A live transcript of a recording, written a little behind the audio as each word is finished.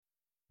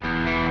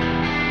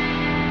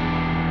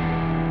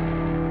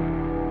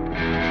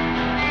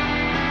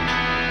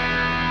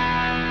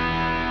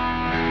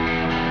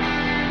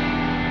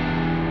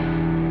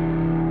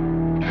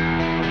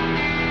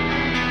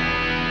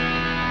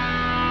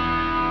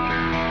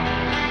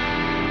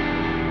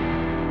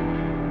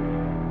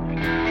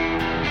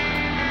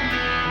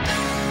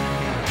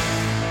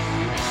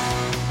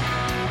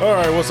All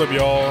right, what's up,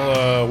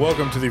 y'all?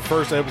 Welcome to the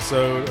first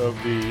episode of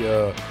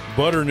the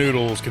Butter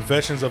Noodles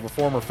Confessions of a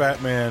Former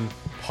Fat Man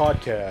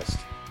podcast.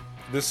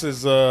 This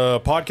is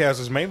podcast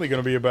is mainly going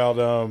to be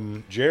about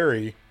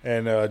Jerry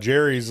and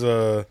Jerry's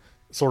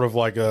sort of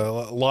like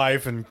a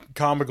life and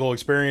comical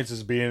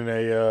experiences being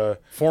a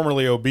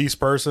formerly obese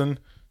person,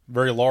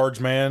 very large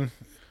man.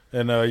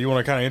 And you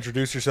want to kind of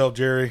introduce yourself,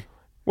 Jerry?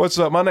 What's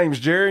up? My name's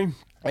Jerry,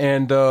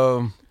 and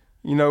on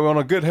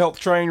a good health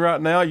train right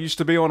now. I used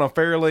to be on a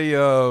fairly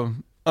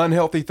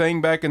unhealthy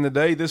thing back in the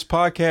day. This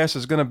podcast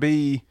is going to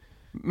be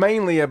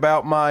mainly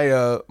about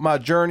my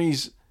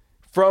journeys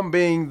from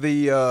being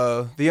the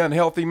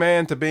unhealthy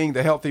man to being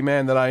the healthy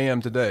man that I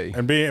am today.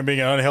 And being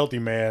an unhealthy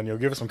man, you'll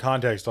give us some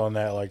context on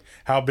that. Like,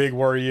 how big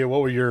were you?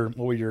 What were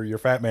your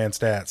fat man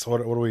stats?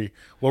 What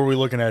are we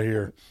looking at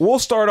here? We'll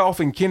start off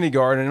in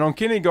kindergarten, and on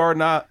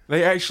kindergarten,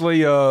 they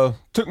actually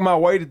took my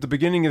weight at the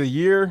beginning of the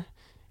year,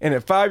 and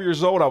at 5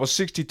 years old, I was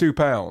 62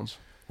 pounds,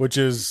 which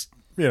is,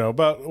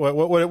 about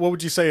what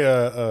would you say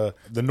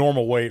the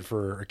normal weight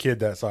for a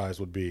kid that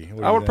size would be?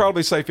 I would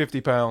probably say 50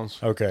 pounds.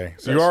 Okay,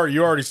 so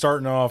you're already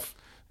starting off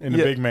in the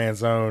big man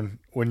zone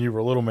when you were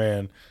a little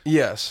man.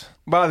 Yes.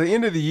 By the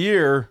end of the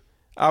year,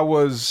 I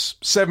was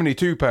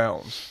 72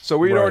 pounds. So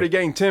we'd already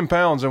gained 10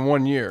 pounds in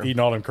 1 year. Eating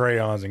all them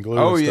crayons and glue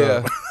and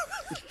stuff.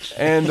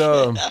 Yeah.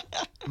 And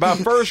by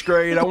first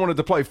grade, I wanted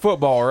to play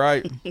football,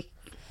 right?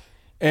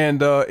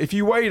 And if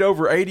you weighed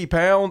over 80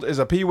 pounds as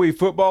a peewee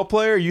football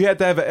player, you had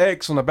to have an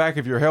X on the back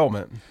of your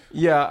helmet.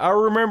 Yeah, I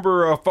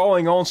remember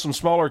falling on some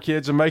smaller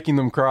kids and making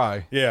them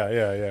cry.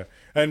 Yeah.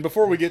 And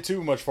before we get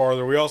too much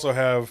farther, we also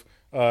have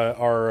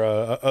our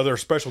other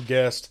special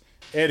guest,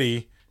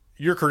 Eddie.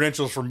 Your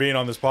credentials from being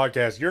on this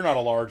podcast, you're not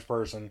a large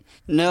person.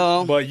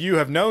 No. But you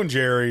have known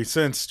Jerry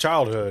since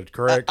childhood,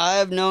 correct? I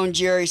have known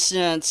Jerry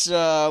since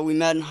we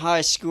met in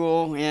high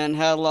school and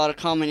had a lot of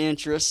common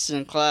interests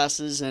in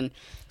classes. And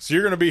so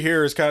you're going to be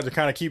here as to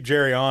kind of keep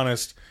Jerry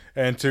honest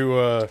and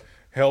to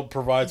help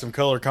provide some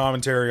color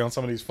commentary on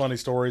some of these funny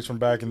stories from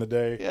back in the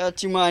day. Yeah,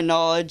 to my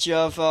knowledge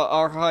of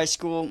our high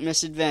school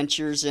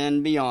misadventures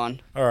and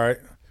beyond. All right.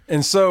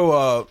 And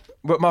so,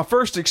 but my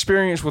first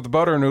experience with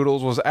butter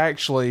noodles was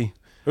actually...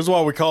 This is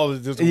why we call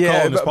this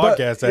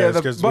podcast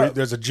because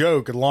there's a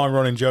joke, a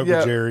long-running joke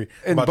with Jerry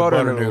about the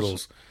butter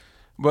noodles.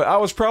 But I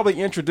was probably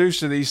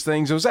introduced to these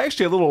things. It was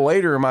actually a little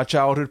later in my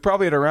childhood,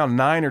 probably at around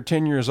 9 or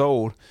 10 years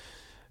old.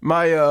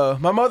 My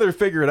mother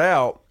figured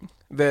out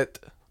that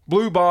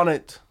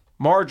Bluebonnet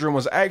margarine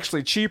was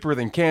actually cheaper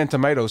than canned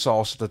tomato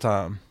sauce at the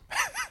time.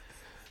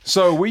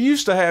 So we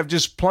used to have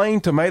just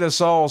plain tomato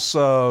sauce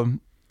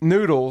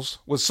noodles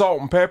with salt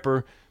and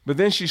pepper, but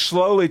then she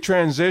slowly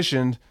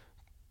transitioned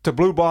to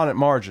Bluebonnet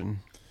margarine.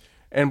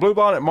 And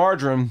Bluebonnet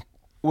margarine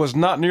was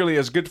not nearly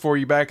as good for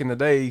you back in the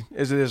day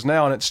as it is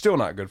now, and it's still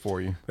not good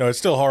for you. No, it's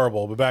still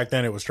horrible, but back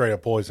then it was straight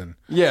up poison.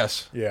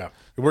 Yes. Yeah.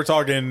 We're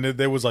talking,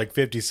 there was like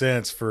 50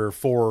 cents for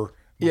 4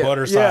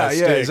 butter-sized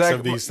sticks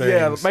of these things.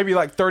 Yeah, maybe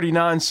like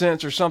 39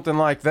 cents or something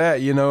like that,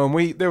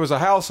 and there was a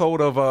household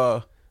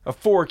of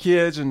 4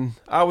 kids, and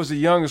I was the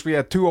youngest. We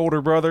had 2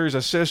 older brothers,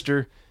 a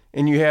sister,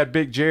 and you had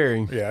Big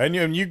Jerry. Yeah,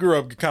 and you grew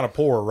up kind of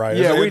poor, right?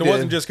 Yeah, it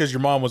wasn't just because your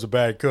mom was a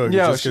bad cook.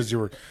 Yeah, it's just because you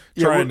were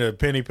trying to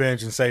penny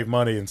pinch and save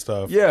money and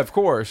stuff. Yeah, of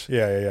course.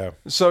 Yeah.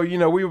 So,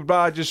 we would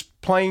buy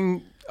just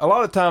plain, a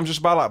lot of times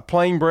just buy like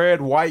plain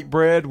bread, white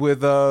bread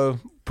with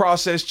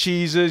processed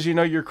cheeses,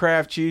 your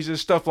Kraft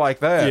cheeses, stuff like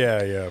that.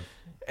 Yeah.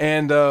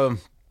 And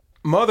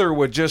Mother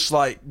would just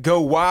like go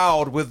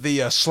wild with the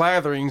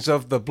slatherings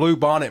of the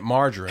Bluebonnet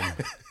margarine.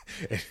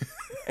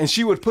 And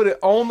she would put it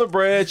on the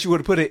bread, she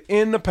would put it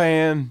in the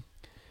pan,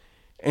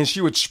 and she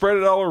would spread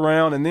it all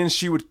around, and then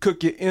she would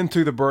cook it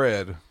into the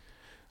bread.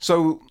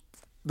 So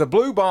the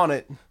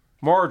Bluebonnet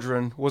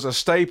margarine was a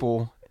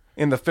staple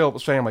in the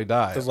Phillips family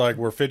diet. It's like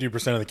where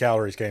 50% of the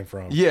calories came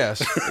from.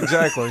 Yes,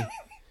 exactly.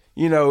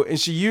 And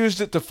she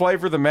used it to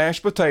flavor the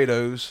mashed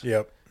potatoes.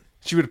 Yep.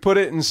 She would put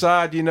it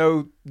inside,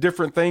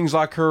 different things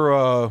like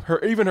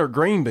her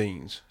green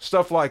beans,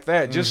 stuff like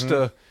that,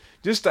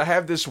 just to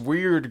have this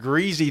weird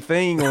greasy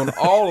thing on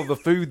all of the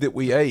food that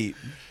we ate.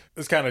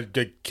 This kind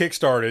of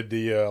kick-started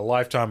the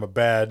lifetime of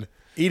bad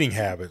eating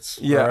habits.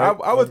 Yeah, right?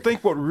 I would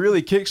think what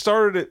really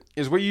kick-started it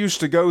is we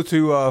used to go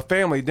to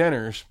family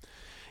dinners.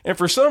 And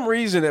for some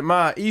reason at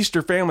my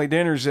Easter family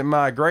dinners at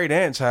my great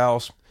aunt's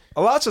house,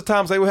 lots of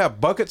times they would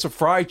have buckets of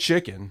fried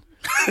chicken.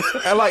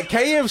 And like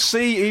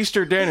KFC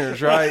Easter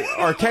dinners, right?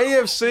 Or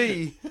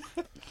KFC.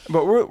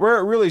 But where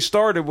it really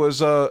started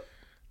was... I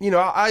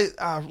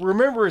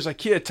remember as a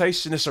kid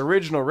tasting this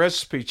original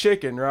recipe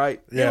chicken, right?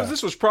 Yeah.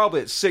 This was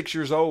probably at 6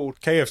 years old.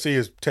 KFC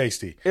is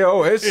tasty.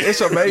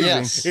 It's amazing.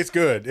 Yes. It's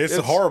good. It's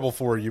horrible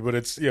for you, but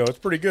it's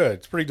pretty good.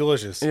 It's pretty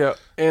delicious. Yeah.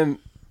 And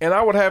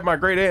I would have my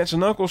great aunts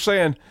and uncles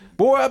saying,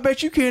 "Boy, I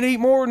bet you can't eat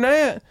more than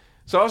that."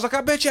 So I was like,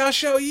 "I bet you I'll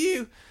show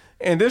you."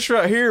 And this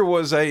right here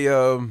was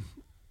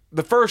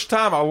the first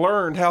time I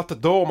learned how to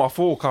dull my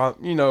full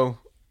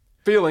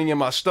feeling in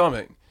my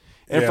stomach.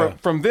 And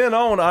from then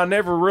on, I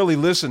never really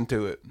listened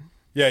to it.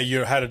 Yeah,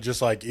 you had to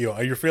just like,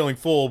 you're feeling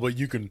full, but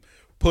you can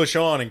push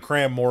on and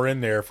cram more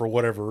in there for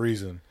whatever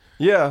reason.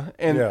 Yeah,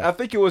 and Yeah. I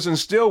think it was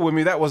instilled with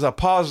me that was a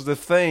positive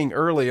thing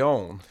early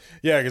on.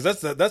 Yeah,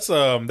 because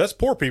that's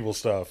poor people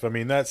stuff. I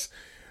mean, that's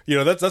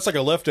like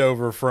a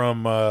leftover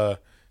from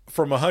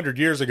 100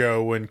 years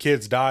ago when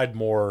kids died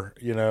more.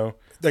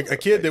 Like a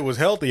kid that was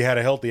healthy had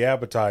a healthy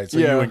appetite, so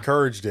Yeah. you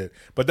encouraged it.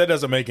 But that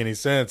doesn't make any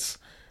sense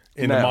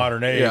in the No.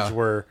 modern age Yeah.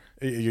 where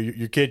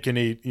your kid can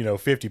eat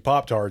 50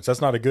 Pop-Tarts. That's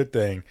not a good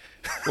thing.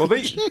 Well,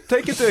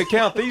 take into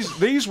account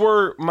these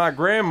were my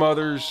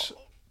grandmother's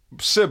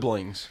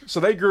siblings, so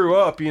they grew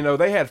up.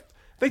 They had,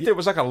 I think there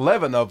was like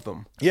 11 of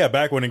them. Yeah,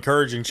 back when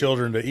encouraging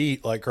children to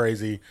eat like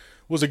crazy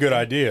was a good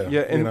idea.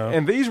 Yeah,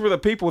 and these were the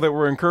people that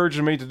were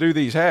encouraging me to do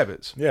these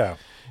habits. yeah.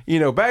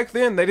 Back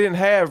then they didn't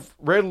have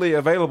readily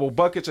available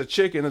buckets of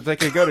chicken that they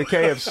could go to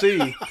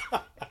KFC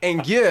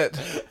and get,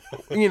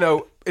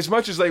 as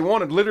much as they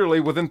wanted, literally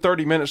within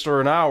 30 minutes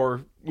or an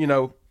hour,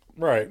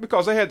 Right.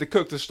 because they had to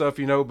cook the stuff,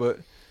 But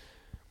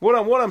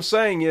what I'm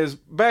saying is,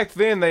 back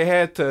then they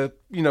had to,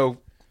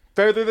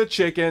 feather the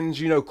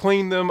chickens,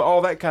 clean them,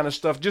 all that kind of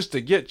stuff, just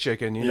to get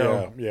chicken,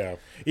 Yeah.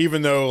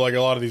 Even though like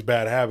a lot of these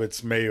bad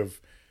habits may have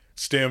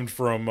stemmed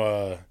from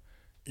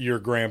your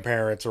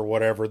grandparents or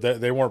whatever,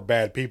 they weren't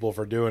bad people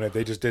for doing it.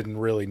 They just didn't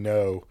really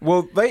know.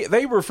 Well,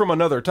 they were from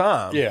another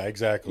time. Yeah,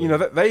 exactly.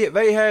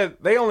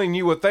 They only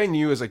knew what they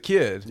knew as a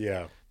kid.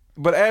 Yeah.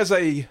 But as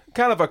a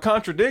kind of a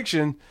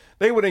contradiction,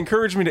 they would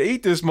encourage me to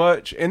eat this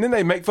much, and then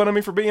they make fun of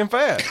me for being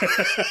fat.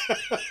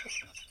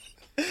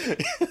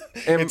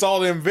 It's all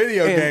them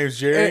video games,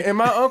 Jerry. And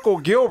my Uncle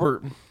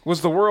Gilbert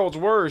was the world's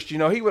worst.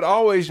 He would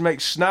always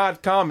make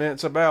snide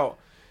comments about,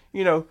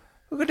 look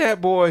at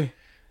that boy.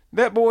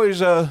 That boy's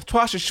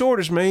twice as short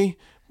as me,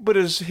 but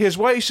his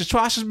waist is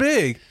twice as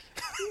big.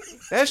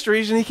 That's the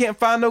reason he can't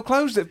find no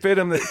clothes that fit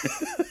him. That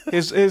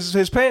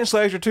his pants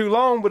legs are too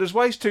long, but his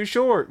waist too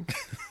short.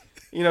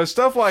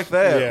 Stuff like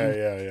that.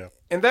 Yeah.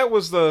 And that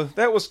was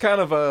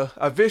kind of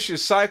a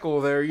vicious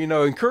cycle there,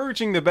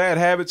 encouraging the bad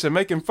habits and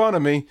making fun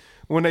of me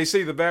when they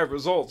see the bad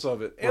results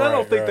of it. And I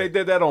don't think they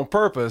did that on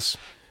purpose,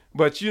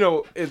 but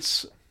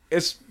it's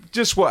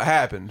just what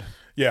happened.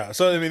 Yeah.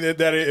 So I mean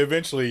that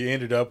eventually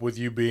ended up with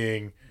you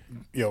being,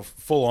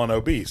 full on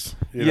obese.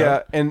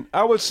 Yeah, and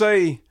I would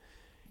say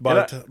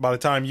By the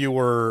time you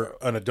were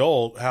an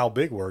adult, how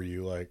big were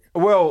you? Like,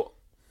 well,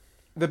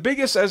 the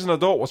biggest as an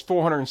adult was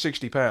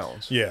 460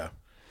 pounds. yeah.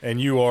 And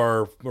you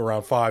are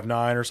around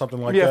 5'9" or something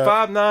like Yeah,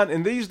 that? 5'9",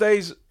 and these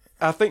days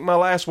I think my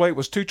last weight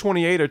was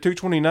 228 or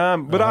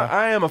 229, but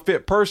I am a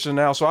fit person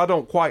now, so I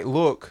don't quite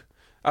look,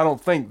 I don't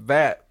think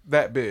that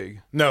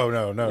big. No,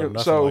 nothing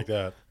so- like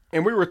that.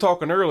 And we were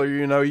talking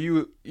earlier,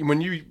 when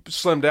you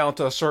slim down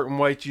to a certain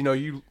weight,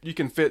 you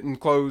can fit in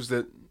clothes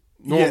that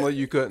normally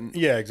you couldn't.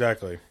 Yeah,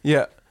 exactly.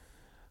 Yeah.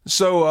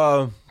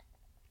 So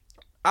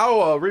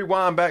I'll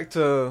rewind back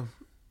to,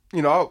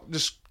 I'll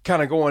just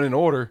kind of going in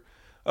order.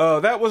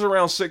 That was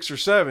around 6 or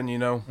 7,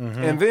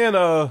 and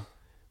then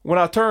when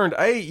I turned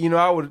 8,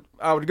 I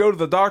would go to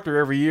the doctor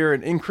every year,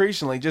 and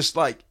increasingly, just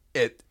like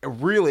at a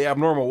really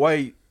abnormal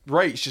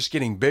rates, just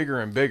getting bigger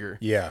and bigger.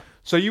 Yeah.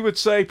 So you would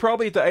say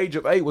probably at the age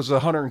of 8 was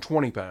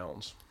 120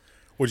 pounds.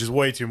 Which is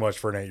way too much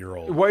for an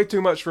 8-year-old. Way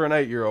too much for an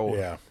 8-year-old.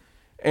 Yeah.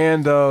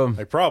 And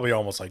Like probably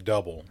almost like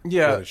double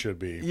Yeah. what it should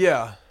be.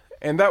 yeah,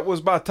 and that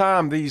was by the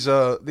time these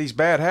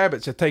bad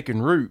habits had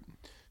taken root.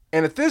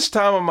 And at this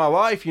time of my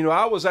life,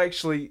 I was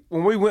actually,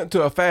 when we went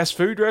to a fast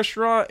food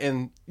restaurant,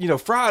 and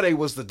Friday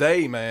was the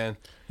day, man.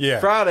 Yeah.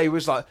 Friday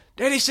was like,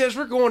 Daddy says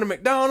we're going to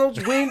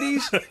McDonald's,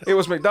 Wendy's. It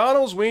was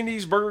McDonald's,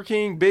 Wendy's, Burger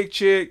King, Big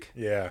Chick,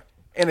 Yeah.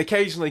 and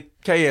occasionally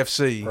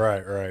KFC.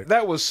 Right.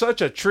 That was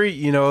such a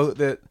treat,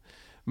 that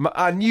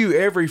I knew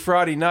every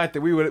Friday night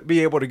that we would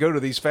be able to go to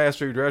these fast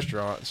food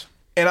restaurants.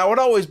 And I would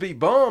always be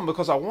bummed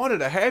because I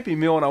wanted a Happy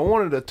Meal and I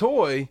wanted a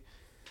toy,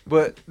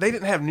 but they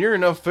didn't have near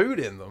enough food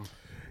in them.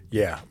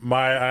 Yeah.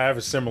 I have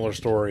a similar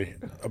story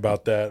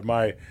about that.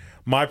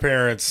 My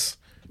parents,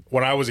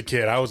 when I was a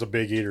kid, I was a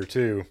big eater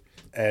too.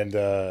 And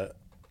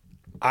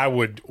I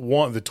would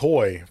want the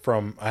toy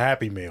from a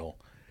Happy Meal,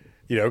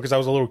 because I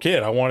was a little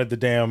kid. I wanted the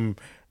damn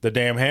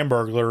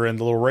Hamburglar and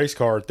the little race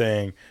car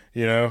thing,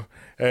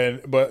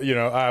 but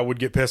I would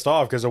get pissed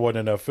off because there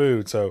wasn't enough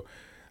food. So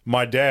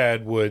my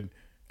dad would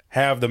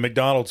have the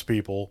McDonald's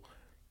people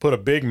put a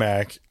Big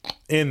Mac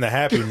in the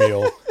Happy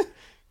Meal,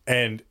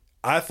 and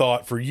I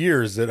thought for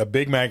years that a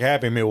Big Mac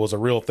Happy Meal was a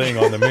real thing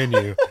on the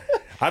menu.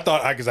 I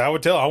thought, because I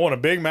would tell, I want a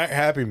Big Mac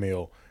Happy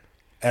Meal.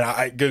 And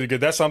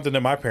that's something that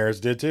my parents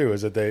did too,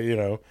 is that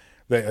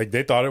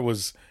they thought it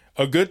was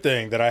a good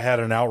thing that I had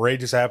an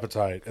outrageous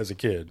appetite as a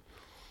kid.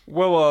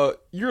 Well,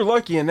 you're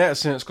lucky in that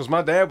sense because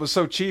my dad was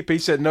so cheap, he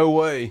said, no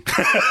way.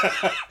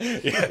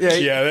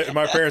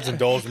 My parents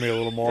indulged me a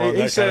little more on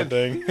that kind of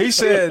thing. He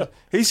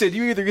said,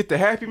 you either get the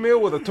Happy Meal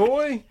with a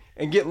toy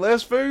and get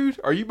less food,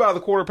 or you buy the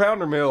Quarter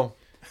Pounder meal.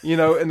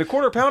 And the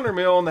Quarter Pounder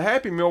meal and the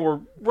Happy Meal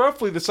were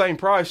roughly the same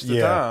price at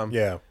the time.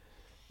 Yeah.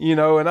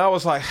 And I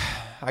was like,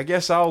 I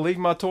guess I'll leave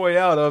my toy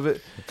out of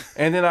it.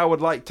 And then I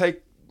would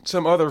take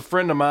some other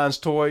friend of mine's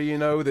toy, you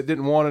know, that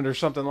didn't want it or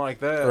something like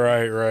that.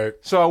 Right.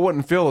 So I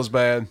wouldn't feel as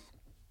bad.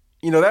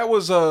 You know, that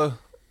was a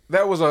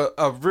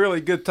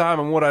really good time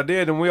in what I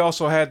did, and we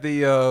also had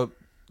the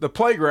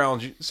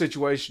playground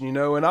situation, you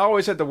know, and I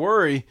always had to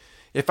worry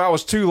if I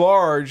was too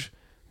large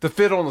to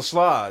fit on the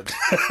slides.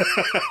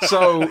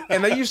 So,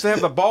 and they used to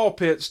have the ball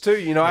pits too,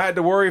 you know. I had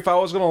to worry if I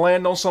was going to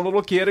land on some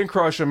little kid and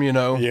crush him, you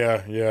know.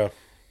 Yeah.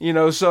 You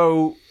know,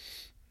 so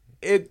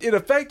it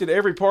affected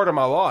every part of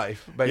my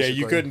life, basically. Yeah,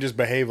 you couldn't just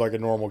behave like a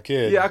normal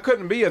kid. Yeah, I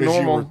couldn't be a 'cause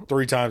normal. You were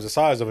 3 times the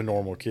size of a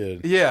normal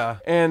kid. Yeah,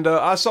 and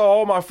I saw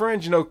all my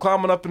friends, you know,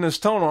 climbing up in this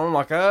tunnel. I'm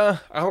like, I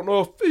don't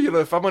know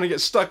if I'm going to get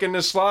stuck in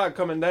this slide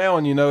coming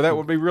down. You know, that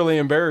would be really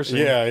embarrassing.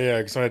 Yeah,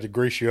 because I had to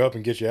grease you up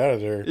and get you out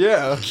of there.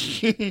 Yeah.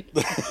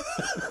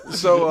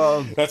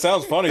 So that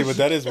sounds funny, but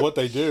that is what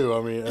they do.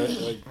 I mean,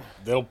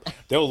 like,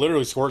 they'll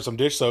literally squirt some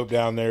dish soap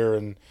down there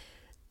and,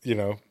 you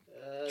know,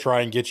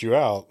 try and get you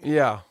out.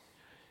 Yeah,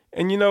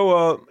 and you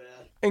know,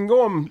 and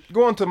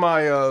going to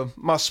my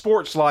my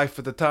sports life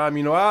at the time,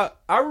 you know,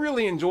 I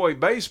really enjoyed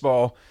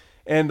baseball,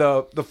 and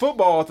the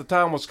football at the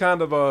time was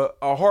kind of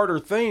a harder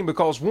thing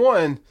because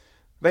one,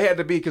 they had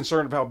to be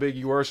concerned of how big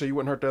you were so you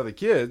wouldn't hurt the other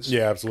kids.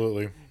 Yeah,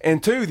 absolutely.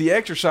 And two, the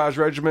exercise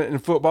regimen in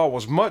football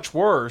was much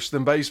worse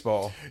than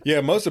baseball. Yeah,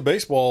 most of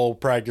baseball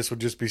practice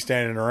would just be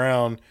standing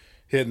around,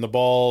 hitting the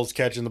balls,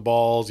 catching the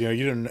balls. You know,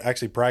 you didn't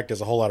actually practice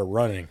a whole lot of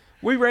running.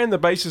 We ran the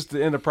bases to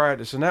the end of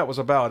practice, and that was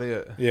about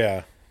it.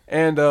 Yeah.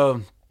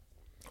 And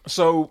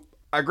so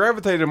I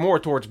gravitated more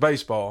towards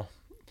baseball.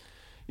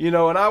 You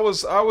know, and I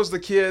was the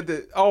kid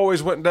that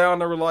always went down.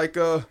 They were like,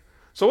 so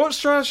what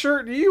size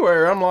shirt do you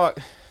wear? I'm like,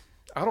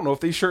 I don't know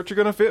if these shirts are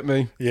going to fit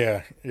me.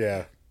 Yeah.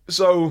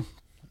 So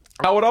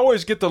I would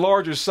always get the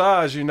largest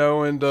size, you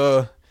know,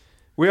 and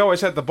we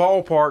always had the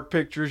ballpark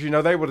pictures. You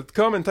know, they would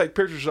come and take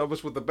pictures of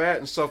us with the bat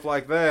and stuff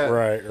like that.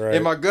 Right.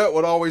 And my gut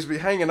would always be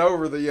hanging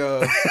over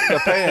the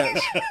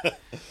pants.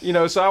 You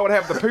know, so I would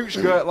have the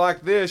pooch gut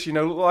like this, you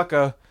know, look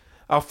like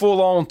a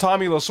full-on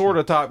Tommy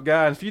Lasorda type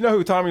guy. And if you know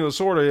who Tommy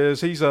Lasorda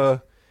is,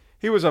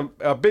 he was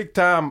a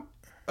big-time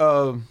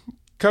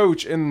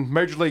coach in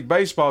Major League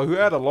Baseball who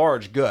had a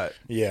large gut.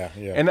 Yeah.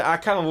 And I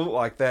kind of look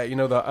like that, you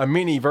know, a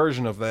mini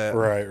version of that.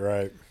 Right.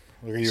 Like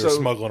you were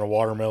smuggling a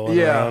watermelon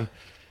around.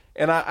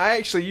 And I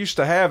actually used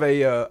to have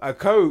a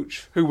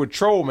coach who would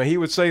troll me. He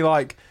would say,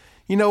 like,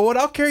 you know what,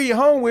 I'll carry you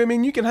home with me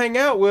and you can hang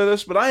out with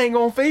us, but I ain't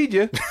going to feed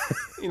you.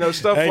 You know,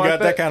 stuff like that. Ain't got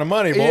that kind of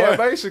money, boy. Yeah,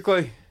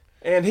 basically.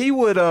 And he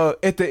would,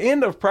 at the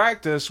end of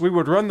practice, we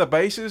would run the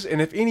bases,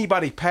 and if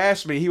anybody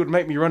passed me, he would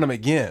make me run them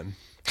again.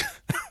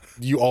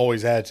 You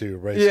always had to,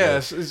 right?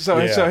 Yes.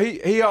 So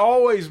he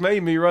always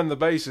made me run the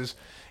bases,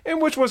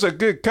 and which was a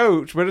good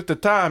coach, but at the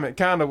time it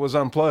kind of was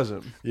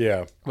unpleasant.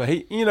 Yeah. But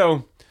he, you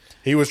know.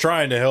 He was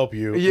trying to help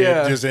you.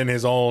 Yeah. Just in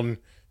his own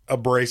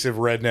abrasive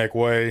redneck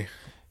way.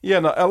 Yeah,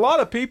 no, a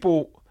lot of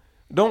people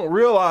don't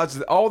realize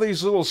that all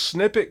these little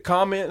snippet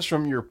comments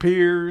from your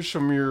peers,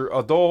 from your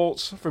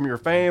adults, from your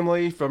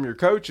family, from your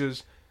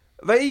coaches,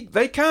 they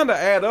kind of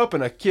add up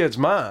in a kid's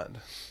mind.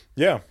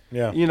 Yeah.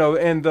 You know,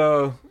 and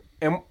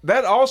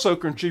that also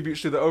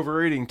contributes to the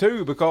overeating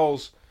too,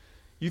 because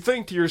you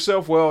think to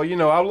yourself, well, you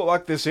know, I look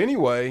like this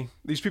anyway.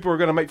 These people are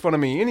going to make fun of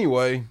me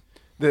anyway.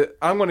 That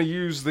I'm going to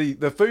use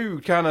the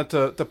food kind of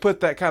to put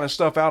that kind of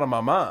stuff out of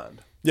my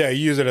mind. Yeah,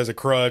 you use it as a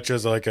crutch,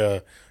 as like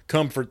a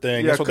comfort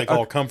thing. That's what they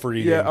call comfort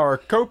eating. Yeah,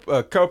 or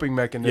a coping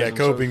mechanism. Yeah,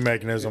 coping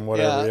mechanism,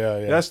 whatever.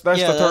 Yeah. That's the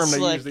term they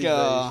like, use these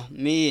days.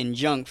 Me and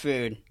junk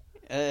food.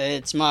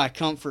 It's my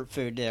comfort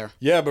food there.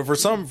 Yeah, but for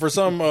some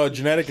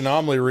genetic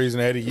anomaly reason,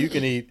 Eddie, you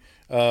can eat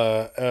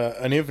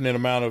an infinite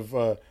amount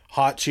of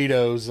hot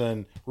Cheetos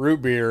and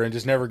root beer and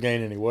just never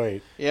gain any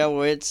weight. Yeah,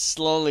 well, it's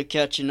slowly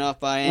catching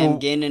up. I am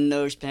gaining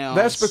those pounds.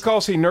 That's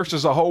because he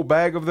nurses a whole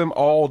bag of them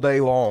all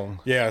day long.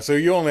 Yeah, so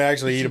you only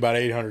actually eat about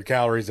 800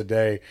 calories a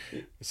day.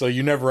 So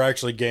you never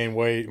actually gain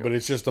weight, but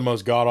it's just the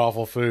most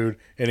god-awful food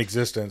in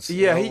existence.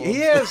 Yeah, he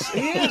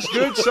has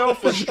good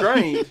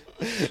self-restraint,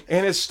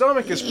 and his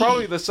stomach is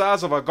probably the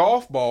size of a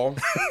golf ball.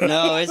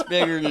 No, it's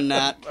bigger than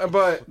that.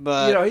 But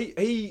you know,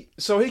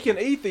 he can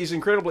eat these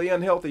incredibly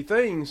unhealthy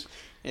things.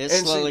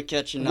 It's slowly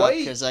catching up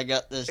because I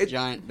got this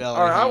giant belly.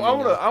 All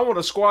right, I want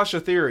to squash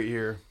a theory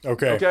here.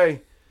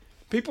 Okay.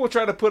 People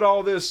try to put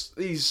all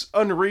these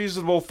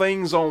unreasonable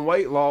things on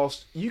weight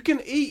loss. You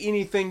can eat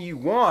anything you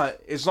want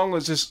as long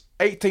as it's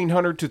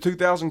 1,800 to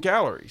 2,000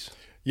 calories.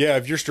 Yeah,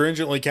 if you're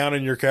stringently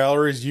counting your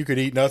calories, you could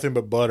eat nothing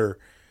but butter.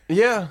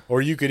 Yeah.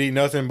 Or you could eat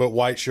nothing but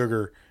white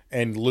sugar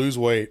and lose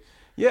weight.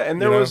 Yeah,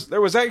 and there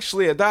was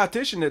actually a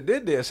dietitian that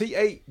did this. He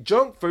ate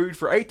junk food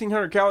for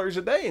 1,800 calories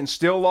a day and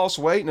still lost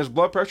weight, and his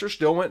blood pressure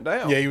still went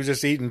down. Yeah, he was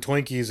just eating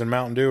Twinkies and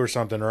Mountain Dew or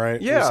something,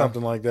 right? Yeah. Or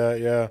something like that,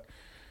 yeah.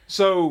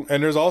 So,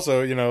 and there's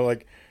also, you know,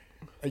 like,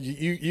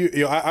 you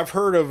know, I've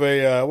heard of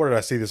where did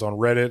I see this, on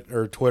Reddit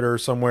or Twitter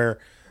somewhere?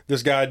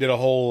 This guy did a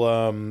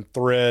whole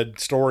thread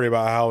story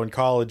about how in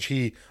college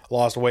he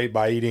lost weight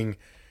by eating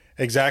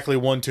exactly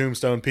one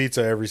Tombstone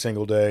pizza every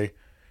single day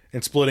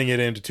and splitting it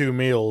into 2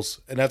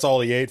 meals, and that's all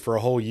he ate for a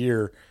whole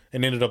year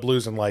and ended up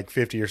losing like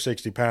 50 or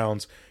 60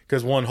 pounds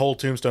because one whole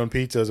Tombstone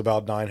pizza is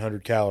about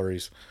 900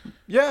 calories.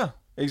 Yeah,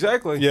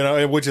 exactly. You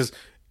know, which is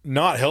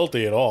not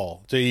healthy at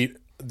all to eat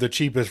the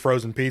cheapest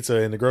frozen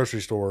pizza in the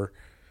grocery store,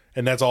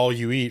 and that's all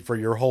you eat for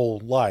your whole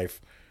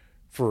life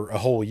for a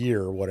whole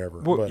year or whatever.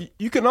 Well, but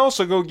you can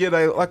also go get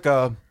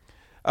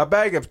a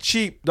bag of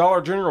cheap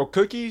Dollar General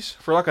cookies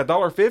for like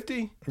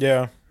 $1.50.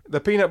 yeah, The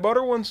peanut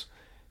butter ones,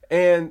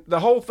 and the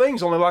whole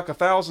thing's only like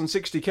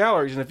 1,060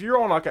 calories. And if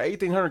you're on like a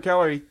 1,800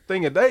 calorie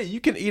thing a day, you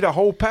can eat a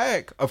whole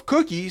pack of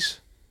cookies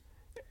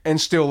and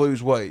still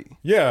lose weight.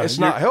 yeah, It's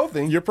not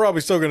healthy. You're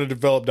probably still going to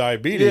develop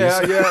diabetes.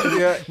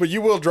 Yeah. But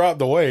you will drop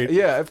the weight.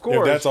 Yeah, of course.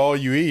 If that's all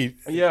you eat.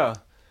 Yeah.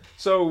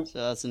 So So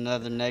that's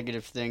another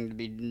negative thing to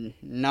be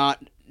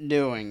not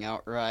doing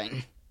outright.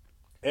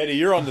 Eddie,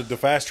 you're on the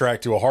fast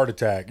track to a heart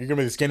attack. You're going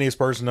to be the skinniest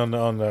person on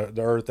the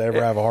earth to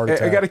ever have a heart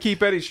attack. I got to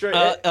keep Eddie straight.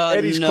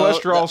 Eddie's no,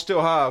 cholesterol's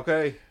still high,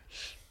 okay?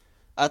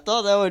 I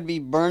thought that would be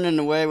burning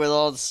away with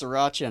all the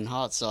sriracha and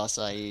hot sauce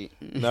I eat.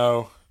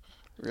 No,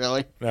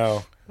 Really?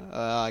 no.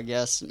 I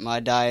guess my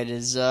diet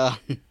is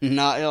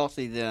not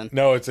healthy then.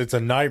 No, it's a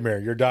nightmare.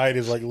 Your diet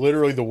is like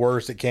literally the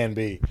worst it can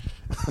be.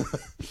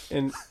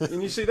 And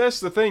you see, that's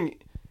the thing.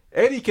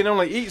 Eddie can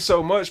only eat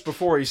so much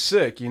before he's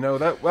sick. You know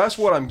that's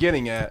what I'm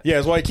getting at. Yeah,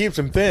 that's why he keeps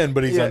him thin,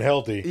 but he's Yeah.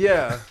 unhealthy.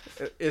 Yeah,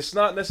 it's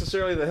not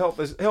necessarily the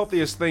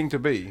healthiest thing to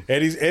be.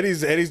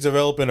 Eddie's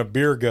developing a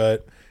beer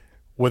gut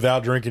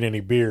without drinking any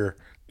beer.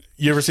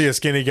 You ever see a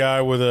skinny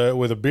guy with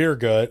a beer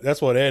gut?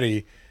 That's what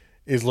Eddie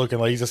is looking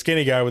like. He's a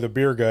skinny guy with a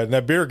beer gut, and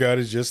that beer gut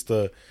is just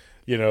the,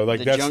 you know, like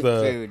The that's junk the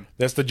food.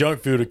 that's the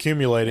junk food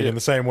accumulating in the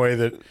same way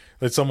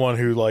that someone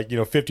who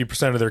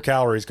 50% of their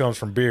calories comes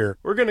from beer.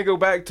 We're gonna go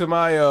back to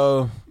my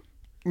the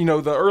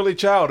early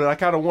childhood. I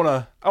kind of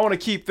want to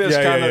keep this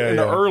kind of in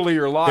the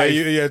earlier life.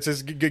 Yeah, it's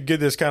just get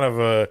this kind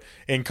of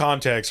in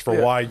context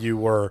for why you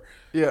were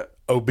Yeah.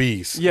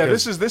 obese. Yeah,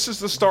 'Cause- this is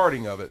the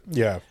starting of it.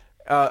 yeah.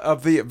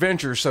 Of the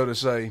adventure, so to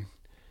say.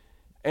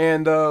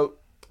 And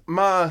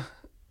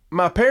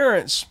my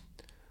parents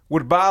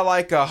would buy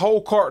like a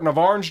whole carton of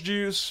orange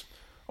juice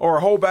or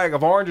a whole bag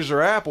of oranges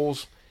or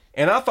apples,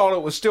 and I thought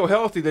it was still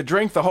healthy to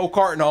drink the whole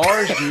carton of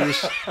orange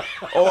juice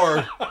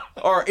or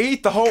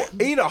eat a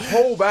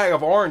whole bag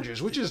of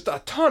oranges, which is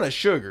a ton of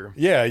sugar.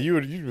 Yeah, you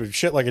would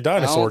shit like a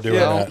dinosaur doing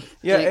yeah. that.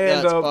 Yeah, Think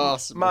and that's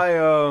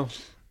possible.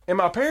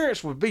 my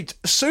parents would be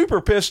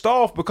super pissed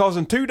off because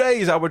in 2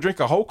 days I would drink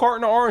a whole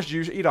carton of orange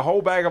juice, eat a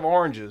whole bag of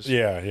oranges.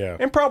 Yeah.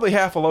 And probably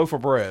half a loaf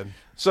of bread.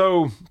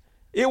 So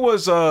it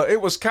was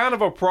kind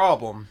of a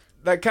problem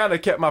that kind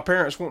of kept my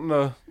parents wanting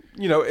to,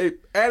 it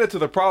added to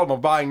the problem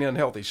of buying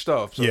unhealthy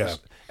stuff. So Yeah.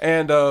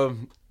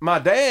 And my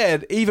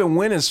dad even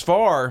went as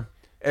far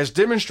as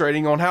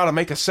demonstrating on how to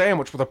make a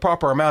sandwich with a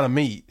proper amount of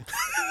meat.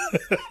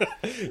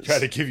 Try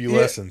to give you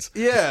lessons.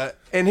 Yeah,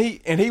 and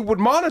he would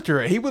monitor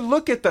it. He would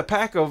look at the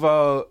pack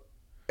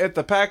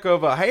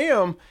of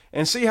ham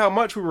and see how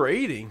much we were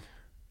eating.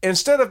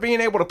 Instead of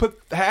being able to put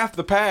half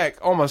the pack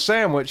on my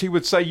sandwich, he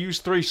would say use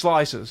 3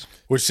 slices.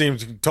 Which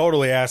seems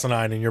totally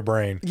asinine in your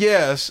brain.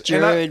 Yes,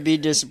 Jerry and would be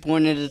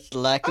disappointed at the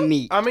lack of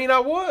meat. I mean, I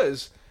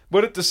was,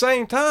 but at the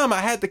same time,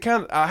 I had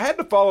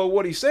to follow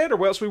what he said,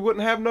 or else we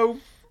wouldn't have no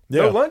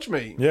lunch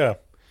meat. Yeah.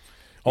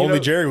 Only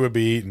Jerry would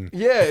be eating.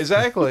 Yeah,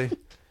 exactly.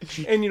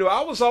 And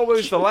I was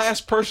always the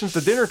last person at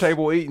the dinner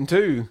table eating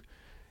too.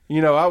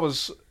 I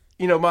was,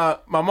 my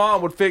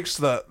mom would fix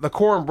the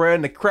cornbread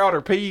and the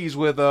Crowder peas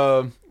with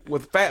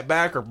fat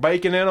back or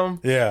bacon in them.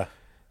 Yeah.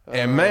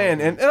 And man,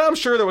 and I'm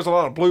sure there was a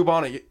lot of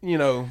Bluebonnet,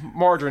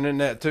 margarine in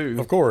that too.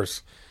 Of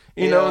course.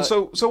 And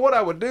so what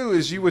I would do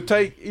is you would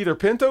take either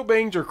pinto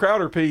beans or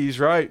Crowder peas,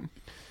 right?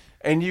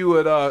 And you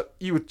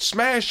would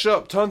smash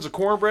up tons of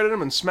cornbread in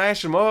them and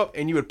smash them up,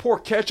 and you would pour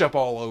ketchup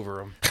all over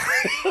them.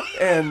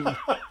 and God,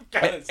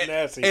 it's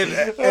nasty.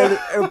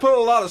 and put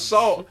a lot of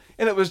salt,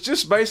 and it was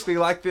just basically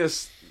like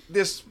this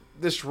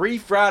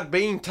refried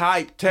bean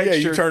type texture. Yeah,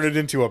 you turned it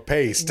into a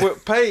paste.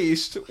 With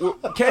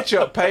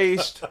ketchup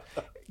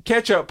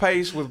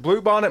paste with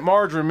Bluebonnet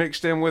margarine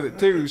mixed in with it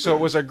too. So it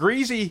was a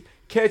greasy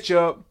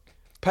ketchup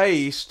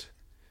paste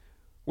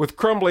with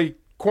crumbly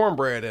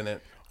cornbread in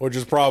it. Which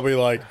is probably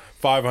like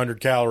 500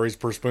 calories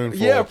per spoonful.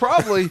 Yeah,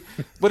 probably.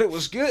 But it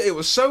was good. It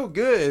was so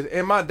good.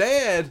 And my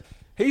dad,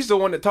 he's the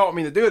one that taught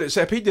me to do it,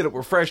 except he did it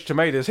with fresh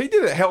tomatoes. He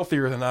did it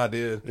healthier than I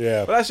did.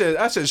 Yeah. But I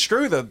said,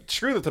 screw the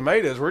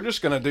tomatoes. We're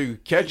just going to do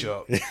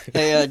ketchup.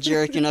 Hey,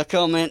 Jerry, can I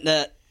comment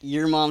that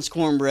your mom's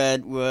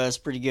cornbread was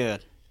pretty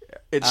good?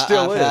 It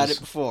still I've is. had it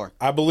before.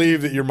 I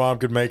believe that your mom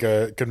could make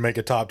a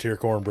top tier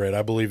cornbread.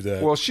 I believe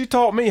that. Well, she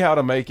taught me how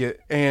to make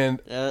it,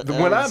 and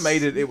when I was-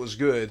 made it, it was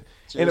good.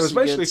 And it was some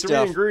good basically 3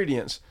 stuff.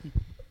 ingredients.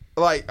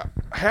 Like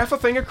half a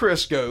thing of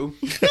Crisco.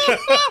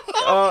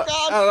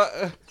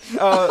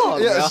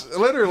 Yes,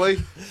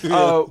 literally.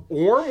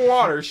 Warm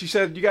water. She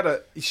said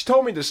she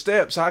told me the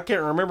steps. I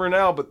can't remember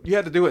now, but you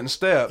had to do it in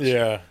steps.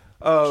 yeah.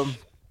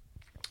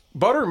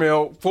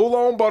 Buttermilk, full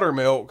on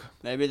buttermilk.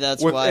 Maybe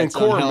that's with why and it's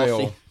unhealthy.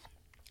 cornmeal.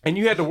 And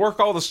you had to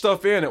work all the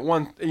stuff in at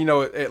one,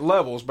 at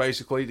levels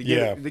basically to get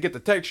Yeah. to get the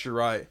texture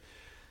right.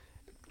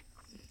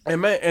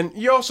 And man, and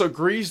you also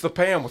grease the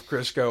pan with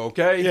Crisco,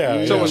 okay?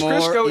 Yeah, So yeah. it's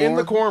Crisco in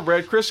More. the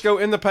cornbread,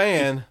 Crisco in the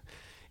pan,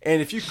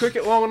 and if you cook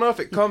it long enough,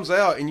 it comes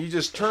out, and you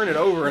just turn it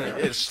over, and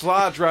it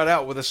slides right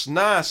out with this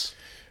nice,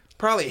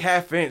 probably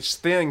half-inch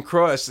thin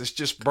crust that's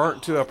just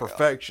burnt to a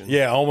perfection.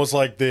 Yeah, almost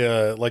like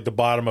the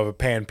bottom of a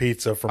pan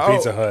pizza from Oh.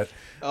 Pizza Hut.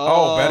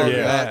 Oh, better than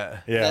Yeah.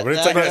 that. Yeah, but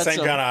it's like that that's same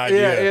a- kind of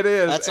idea. Yeah, it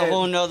is. That's a And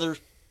whole nother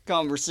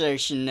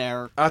conversation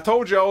there. I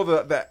told y'all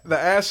the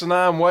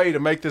asinine way to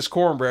make this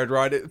cornbread,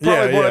 right? It's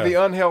probably Yeah, one of yeah.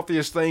 the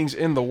unhealthiest things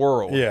in the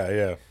world. Yeah,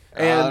 yeah.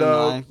 And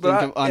I think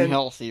but of and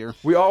unhealthier.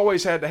 we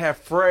always had to have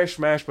fresh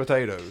mashed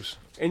potatoes.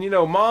 And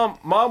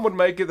mom would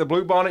make it the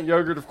Bluebonnet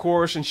yogurt, of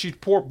course, and she'd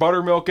pour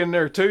buttermilk in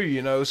there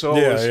too. So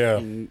it Yeah, was, yeah.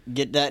 And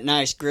get that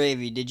nice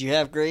gravy. Did you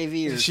have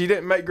gravy? Or She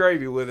didn't make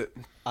gravy with it.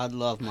 I'd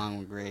love mine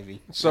with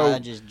gravy. So- I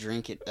just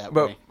drink it that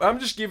But way. I'm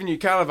just giving you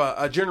kind of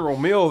a general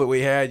meal that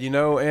we had,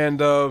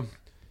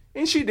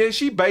 and she did.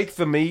 She baked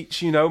the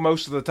meats,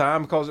 most of the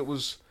time because it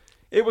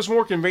was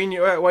more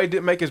convenient that way. It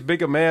didn't make as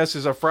big a mess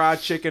as a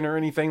fried chicken or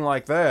anything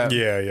like that.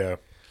 Yeah, yeah.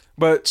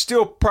 But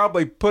still,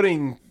 probably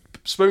putting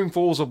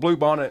spoonfuls of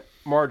Bluebonnet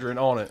margarine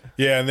on it.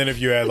 Yeah, and then if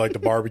you add like the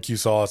barbecue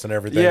sauce and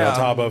everything Yeah. on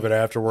top of it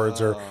afterwards,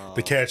 or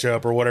the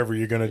ketchup or whatever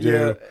you're gonna do.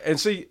 Yeah, and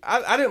see,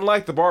 I didn't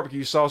like the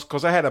barbecue sauce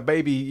because I had a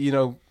baby,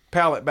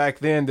 palate back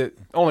then that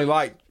only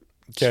liked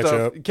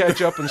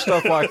ketchup and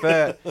stuff like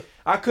that.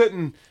 I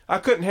couldn't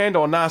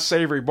handle a nice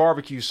savory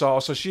barbecue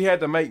sauce, so she had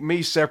to make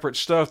me separate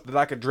stuff that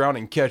I could drown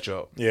in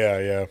ketchup. Yeah,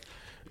 yeah.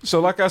 So,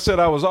 like I said,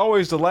 I was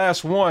always the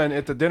last one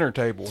at the dinner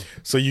table.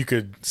 So you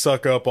could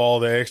suck up all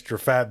the extra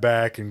fat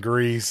back and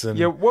grease and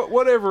Yeah,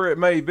 whatever it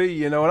may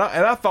be, And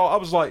I thought I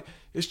was like,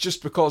 it's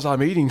just because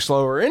I'm eating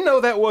slower, and no,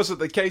 that wasn't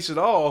the case at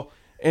all.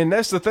 And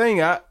that's the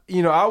thing. I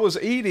was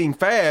eating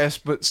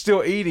fast, but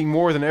still eating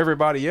more than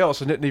everybody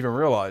else, and didn't even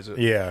realize it.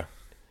 yeah.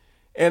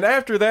 And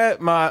after that,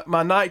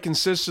 my night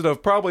consisted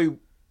of probably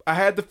I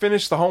had to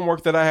finish the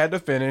homework that I had to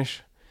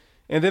finish,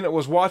 and then it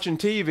was watching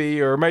TV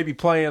or maybe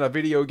playing a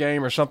video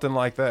game or something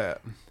like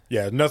that.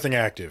 Yeah, nothing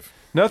active.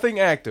 Nothing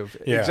active,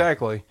 Yeah.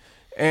 exactly.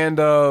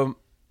 And I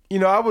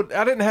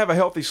didn't have a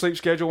healthy sleep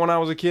schedule when I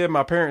was a kid.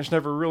 My parents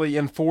never really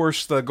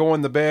enforced the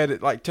going to bed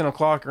at like 10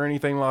 o'clock or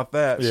anything like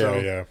that. Yeah, So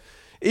yeah.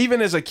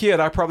 even as a kid,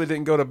 I probably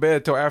didn't go to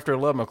bed till after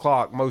 11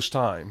 o'clock most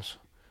times.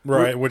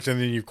 Right, which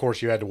and then of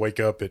course you had to wake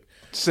up at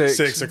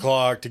 6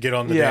 o'clock to get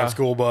on the Yeah. damn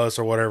school bus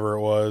or whatever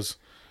it was.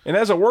 And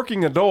as a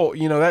working adult,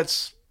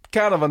 that's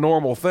kind of a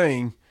normal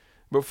thing,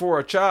 but for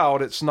a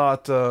child, it's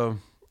not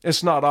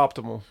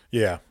optimal.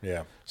 Yeah,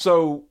 yeah.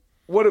 So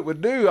what it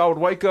would do, I would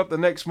wake up the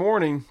next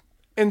morning,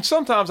 and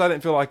sometimes I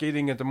didn't feel like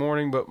eating in the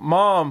morning, but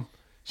Mom,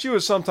 she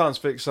would sometimes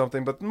fix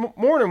something, but the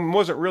morning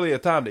wasn't really a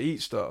time to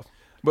eat stuff.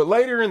 But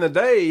later in the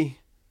day,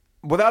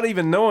 without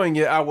even knowing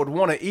it, I would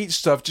want to eat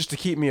stuff just to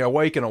keep me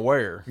awake and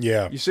aware.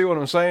 Yeah. You see what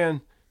I'm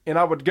saying? And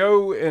I would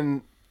go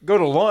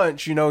to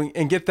lunch,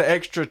 and get the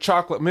extra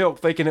chocolate milk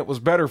thinking it was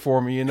better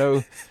for me,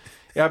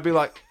 I'd be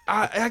like,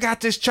 I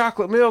got this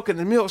chocolate milk and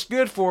the milk's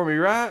good for me,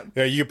 right?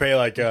 Yeah, you could pay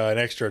like an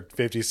extra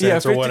 50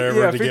 cents or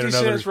whatever to 50 get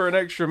another cents for an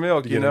extra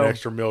milk, an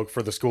extra milk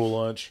for the school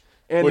lunch,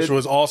 And which it-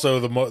 was also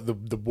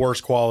the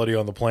worst quality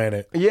on the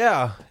planet.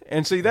 Yeah,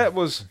 and see that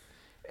was,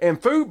 and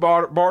food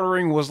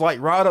bartering was like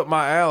right up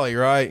my alley,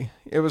 right?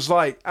 It was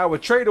like I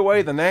would trade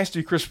away the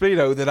nasty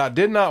Crispito that I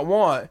did not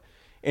want,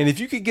 and if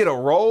you could get a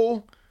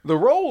roll, the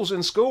rolls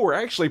in school were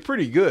actually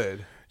pretty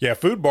good. Yeah,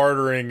 food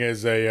bartering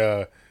is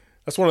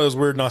that's one of those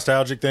weird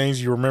nostalgic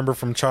things you remember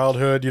from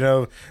childhood, I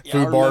food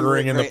remember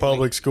bartering it in the greatly.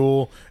 public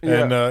school.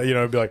 And,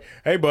 it'd be like,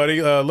 hey,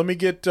 buddy, let me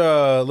get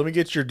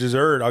your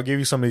dessert. I'll give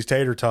you some of these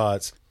tater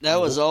tots. That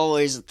was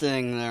always a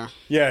thing there.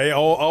 Yeah,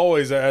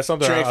 always. That's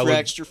something Trade I for look,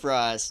 extra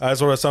fries.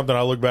 that's something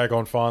I look back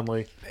on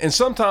fondly. And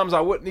sometimes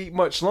I wouldn't eat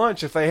much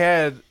lunch if they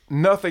had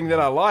nothing that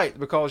I liked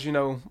because,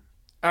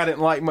 I didn't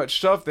like much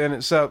stuff then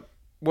except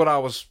what I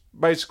was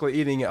basically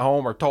eating at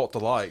home or taught to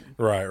like.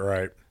 Right,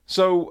 right.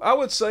 So I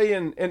would say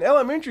in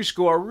elementary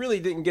school, I really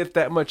didn't get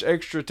that much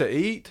extra to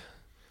eat,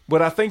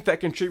 but I think that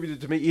contributed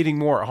to me eating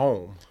more at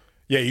home.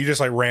 Yeah, you just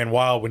like ran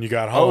wild when you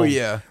got home. Oh,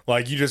 yeah.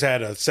 Like you just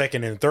had a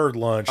second and third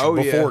lunch Oh,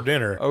 before yeah.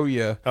 dinner. Oh,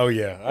 yeah. Oh,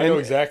 yeah. I know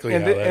exactly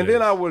and how then, that and then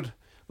is. I would,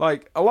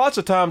 lots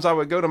of times I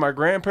would go to my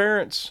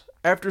grandparents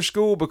after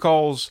school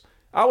because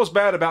I was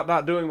bad about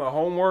not doing my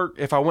homework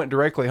if I went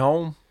directly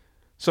home.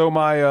 So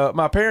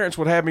my parents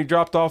would have me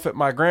dropped off at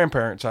my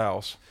grandparents'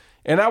 house.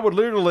 And I would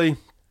literally,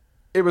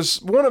 it was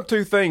one of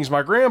two things.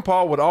 My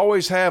grandpa would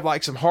always have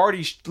like some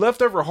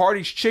leftover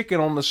Hardee's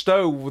chicken on the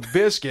stove with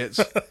biscuits.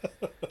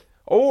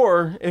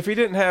 Or if he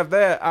didn't have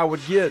that,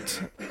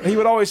 he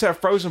would always have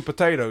frozen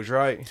potatoes,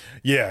 right?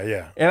 Yeah,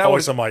 yeah. And I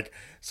Always would-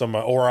 some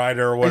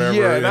Ore-Ida or whatever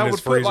Yeah, in and I his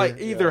would freezer. put like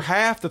either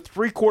half to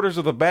 3/4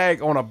 of the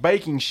bag on a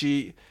baking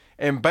sheet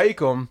and bake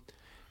them.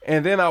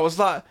 And then I was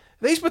like,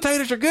 these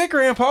potatoes are good,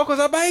 Grandpa, because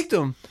I baked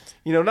them.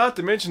 Not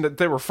to mention that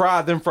they were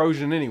fried then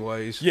frozen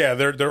anyways. Yeah,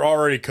 they're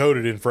already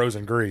coated in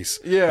frozen grease.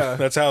 Yeah.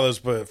 That's how those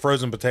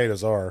frozen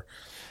potatoes are.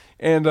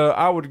 And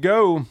I would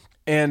go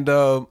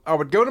to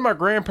my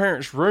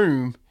grandparents'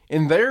 room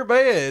in their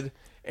bed,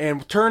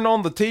 and turned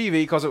on the TV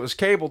because it was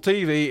cable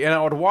TV, and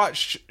I would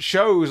watch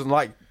shows and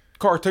like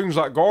cartoons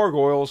like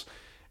Gargoyles,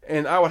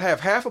 and I would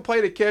have half a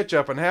plate of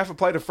ketchup and half a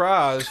plate of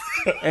fries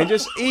and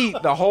just eat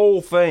the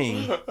whole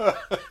thing.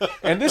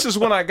 And this is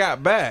when I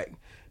got back.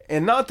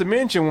 And not to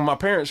mention when my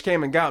parents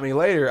came and got me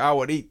later, I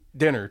would eat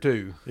dinner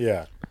too.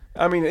 Yeah.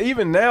 I mean,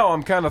 even now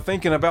I'm kind of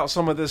thinking about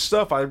some of this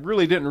stuff I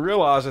really didn't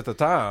realize at the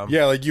time.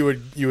 Yeah, like you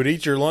would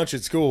eat your lunch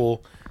at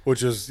school,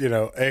 which is,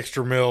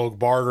 extra milk,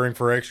 bartering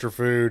for extra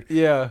food.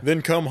 Yeah.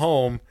 Then come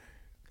home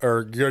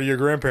or go to your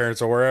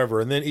grandparents or wherever,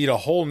 and then eat a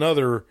whole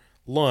nother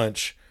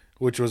lunch,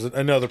 which was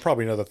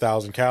probably another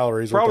 1,000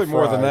 calories. Probably with the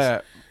more than fries.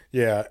 that.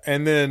 Yeah,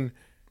 and then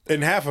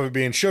half of it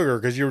being sugar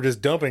because you were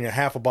just dumping a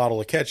half a bottle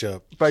of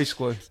ketchup.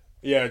 Basically.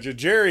 Yeah,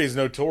 Jerry is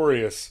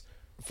notorious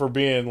for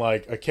being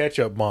like a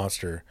ketchup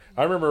monster.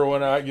 I remember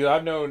when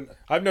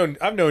I've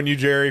known you,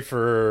 Jerry,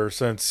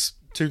 since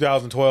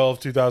 2012,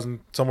 2000,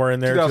 somewhere in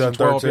there.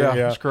 2012, 2013,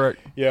 yeah, that's correct.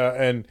 Yeah,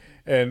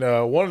 and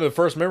one of the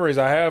first memories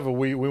I have,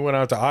 we went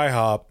out to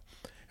IHOP.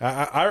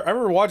 I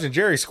remember watching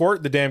Jerry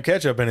squirt the damn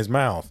ketchup in his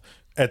mouth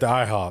at the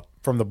IHOP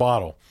from the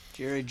bottle.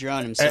 Jerry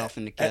drowned himself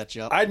in the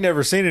ketchup. I'd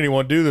never seen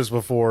anyone do this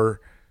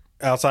before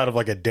outside of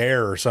like a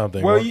Dare or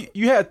something. Well,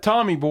 you had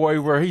Tommy Boy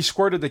where he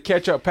squirted the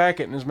ketchup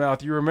packet in his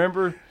mouth. You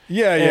remember?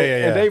 Yeah.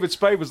 And David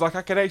Spade was like,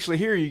 I could actually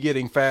hear you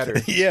getting fatter.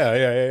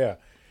 Yeah.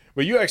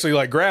 But you actually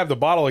like grabbed the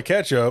bottle of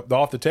ketchup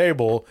off the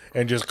table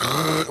and just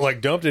like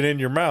dumped it in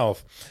your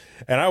mouth.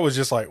 And I was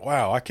just like,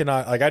 wow,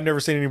 I'd never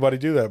seen anybody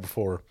do that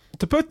before.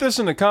 To put this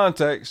into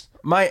context,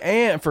 my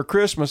aunt for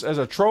Christmas as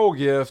a troll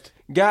gift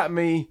got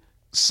me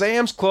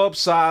Sam's Club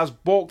size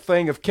bulk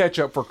thing of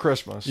ketchup for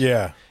Christmas.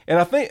 Yeah. And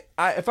I think,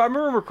 if I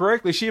remember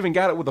correctly, she even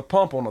got it with a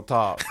pump on the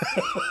top.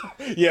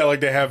 Yeah, like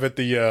they have at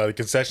the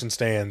concession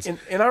stands. And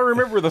I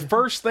remember the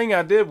first thing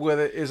I did with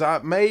it is I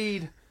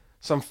made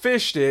some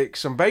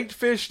baked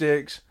fish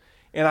sticks,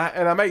 and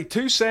I made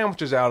 2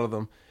 sandwiches out of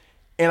them.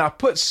 And I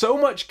put so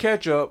much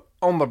ketchup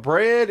on the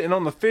bread and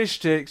on the fish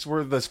sticks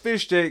where the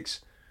fish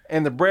sticks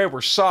and the bread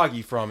were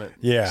soggy from it.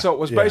 Yeah. So it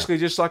was basically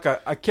just like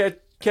a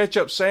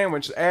ketchup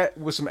sandwich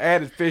with some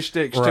added fish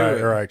sticks to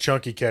it. Right.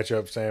 Chunky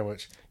ketchup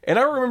sandwich. And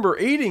I remember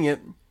eating it,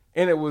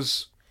 and it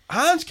was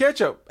Heinz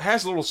ketchup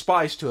has a little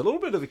spice to it, a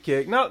little bit of a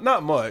kick, not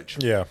much.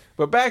 Yeah.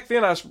 But back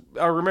then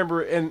I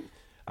remember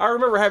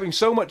having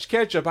so much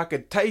ketchup I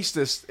could taste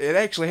this. It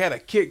actually had a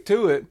kick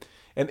to it,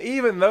 and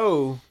even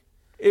though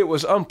it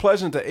was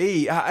unpleasant to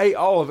eat, I ate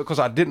all of it because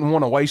I didn't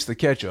want to waste the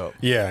ketchup.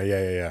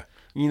 Yeah.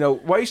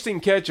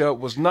 Wasting ketchup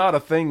was not a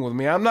thing with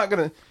me. I'm not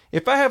gonna.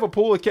 If I have a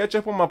pool of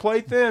ketchup on my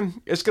plate,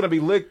 then it's gonna be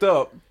licked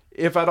up.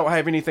 If I don't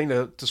have anything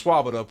to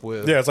swab it up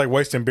with. Yeah, it's like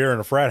wasting beer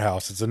in a frat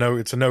house. It's a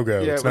no go.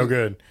 Yeah, it's no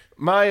good.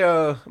 My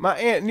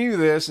aunt knew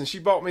this, and she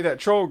bought me that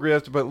troll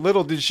gift, but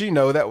little did she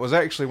know that was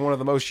actually one of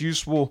the most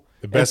useful...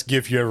 The best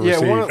gift you ever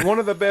received. Yeah, one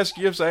of the best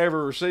gifts I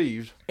ever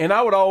received. And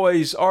I would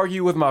always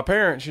argue with my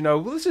parents,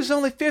 well, this is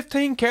only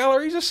 15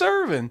 calories a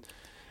serving.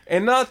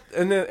 And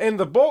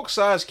the bulk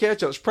size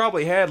ketchups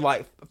probably had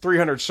like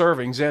 300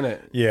 servings in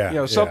it.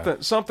 Yeah.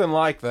 Something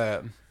like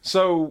that.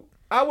 So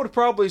I would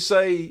probably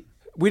say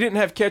we didn't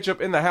have ketchup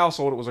in the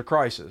household. It was a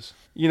crisis.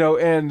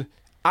 And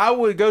I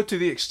would go to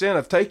the extent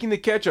of taking the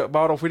ketchup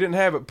bottle, if we didn't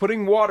have it,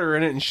 putting water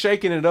in it and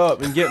shaking it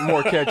up and getting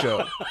more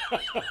ketchup.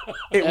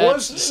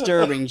 That's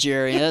disturbing,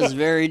 Jerry. That's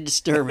very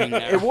disturbing.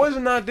 There. It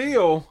wasn't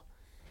ideal,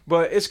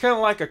 but it's kind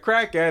of like a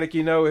crack addict,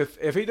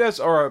 if he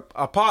does, or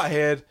a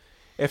pothead,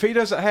 if he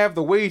doesn't have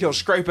the weed, he'll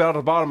scrape it out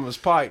of the bottom of his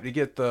pipe to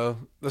get the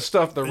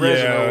stuff, the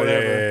resin or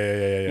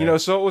whatever. Yeah.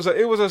 So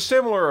it was a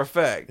similar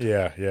effect.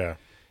 Yeah.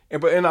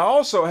 And I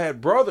also had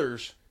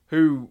brothers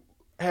who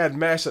had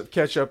massive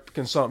ketchup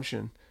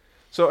consumption.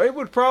 So it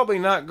would probably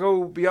not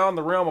go beyond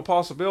the realm of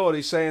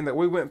possibility saying that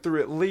we went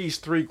through at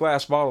least 3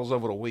 glass bottles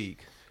of it a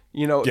week.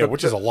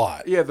 Which is a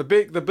lot. Yeah, the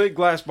big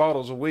glass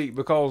bottles a week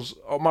because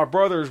my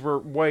brothers were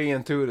way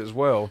into it as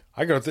well.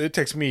 It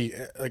takes me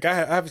like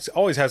I've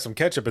always had some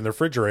ketchup in the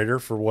refrigerator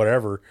for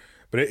whatever,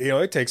 but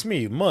it takes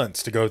me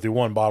months to go through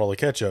 1 bottle of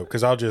ketchup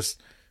because I'll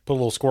just put a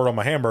little squirt on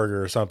my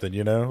hamburger or something,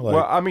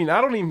 Well, I mean,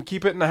 I don't even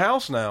keep it in the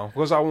house now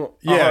because I won't.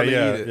 Eat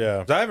it.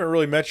 Yeah. I haven't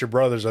really met your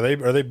brothers. Are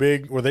they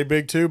big? Were they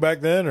big too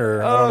back then?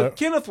 Or I don't know.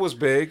 Kenneth was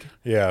big.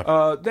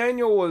 Yeah.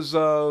 Daniel was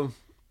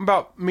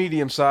about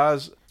medium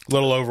size. A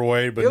little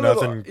overweight, but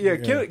nothing.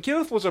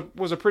 Kenneth was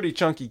a pretty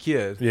chunky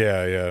kid.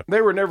 Yeah.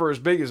 They were never as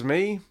big as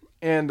me,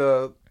 and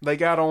they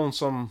got on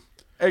some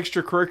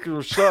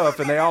extracurricular stuff,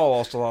 and they all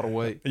lost a lot of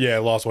weight. Yeah,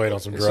 lost weight on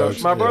some drugs.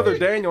 So my brother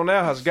Daniel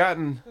now has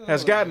gotten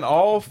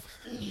off.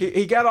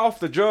 He got off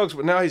the drugs,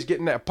 but now he's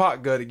getting that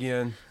pot gut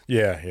again.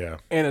 Yeah.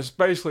 And it's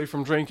basically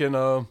from drinking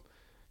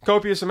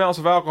copious amounts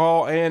of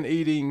alcohol and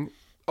eating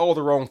all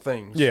the wrong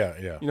things.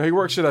 Yeah. He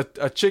works at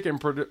a chicken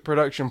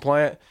production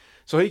plant,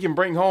 so he can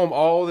bring home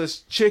all this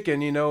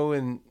chicken,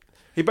 and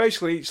he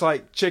basically eats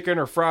like chicken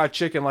or fried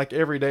chicken like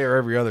every day or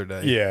every other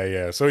day.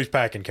 Yeah. So he's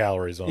packing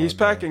calories on. He's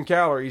packing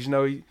calories.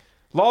 He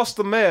lost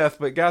the meth,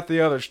 but got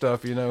the other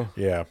stuff.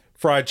 Yeah.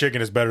 fried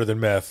chicken is better than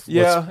meth.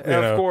 Yeah,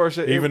 of course.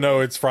 Even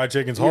though it's fried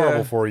chicken's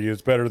horrible for you,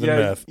 it's better than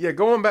meth. Yeah,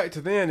 going back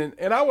to then,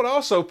 and I would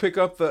also pick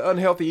up the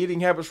unhealthy eating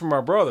habits from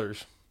my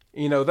brothers.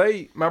 You know,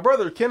 my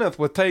brother Kenneth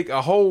would take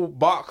a whole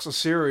box of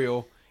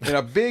cereal in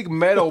a big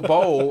metal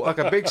bowl, like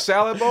a big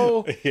salad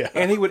bowl,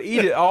 and he would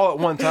eat it all at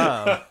one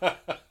time.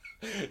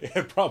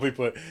 And probably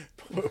put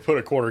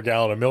a quarter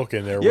gallon of milk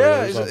in there.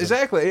 Yeah,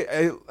 exactly.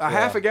 A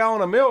half a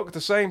gallon of milk at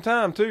the same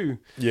time, too.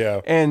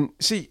 Yeah. And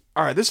see,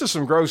 all right, this is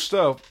some gross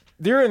stuff.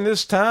 During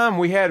this time,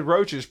 we had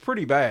roaches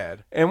pretty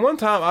bad. And one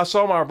time I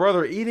saw my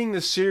brother eating the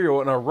cereal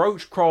and a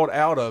roach crawled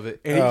out of it.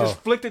 And he just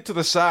flicked it to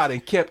the side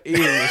and kept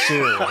eating the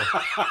cereal.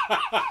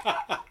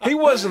 He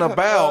wasn't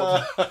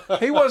about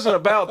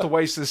to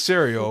waste the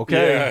cereal,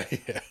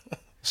 okay? Yeah.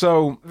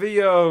 So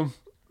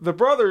the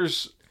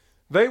brothers,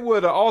 they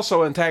would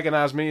also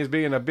antagonize me as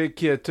being a big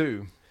kid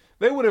too.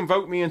 They would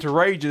invoke me into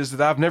rages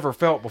that I've never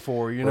felt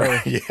before, you know?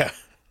 Right, yeah.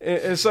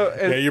 And so...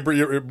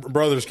 your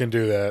brothers can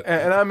do that.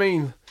 And I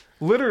mean...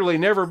 Literally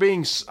never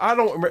being, I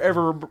don't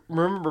ever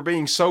remember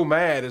being so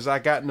mad as I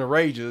got into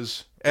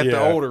rages at the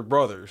older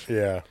brothers.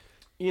 Yeah.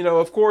 You know,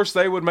 of course,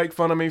 they would make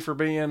fun of me for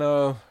being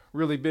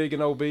really big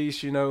and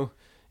obese, you know,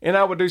 and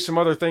I would do some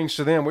other things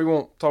to them. We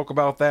won't talk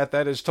about that.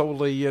 That is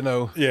totally, you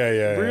know,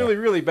 really,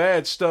 really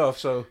bad stuff.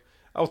 So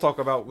I'll talk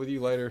about it with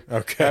you later.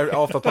 Okay.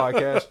 Off the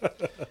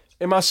podcast.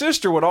 And my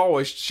sister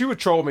would she would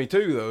troll me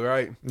too, though,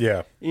 right?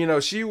 Yeah. You know,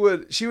 she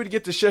would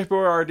get the Chef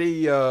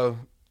Boyardee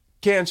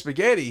canned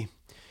spaghetti.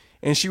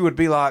 And she would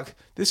be like,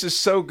 "This is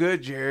so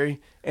good, Jerry."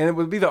 And it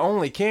would be the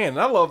only can.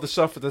 And I loved the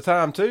stuff at the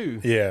time,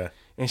 too. Yeah.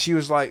 And she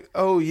was like,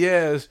 "Oh,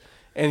 yes."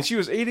 And she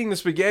was eating the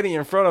spaghetti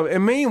in front of me.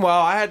 And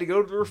meanwhile, I had to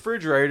go to the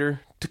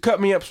refrigerator to cut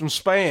me up some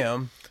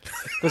Spam.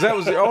 Because that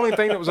was the only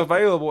thing that was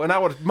available. And I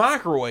would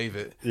microwave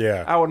it.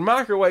 Yeah. I would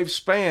microwave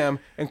Spam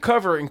and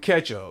cover it in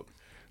ketchup.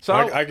 So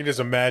I can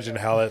just imagine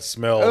how that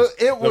smells.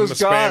 It was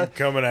the Spam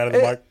coming out of the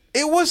mic.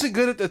 It wasn't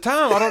good at the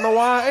time. I don't know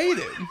why I ate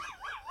it.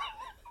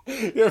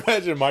 You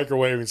imagine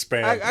microwaving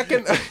Spam. I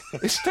can.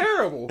 It's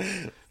terrible.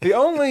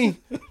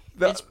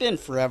 It's been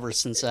forever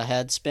since I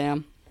had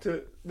Spam.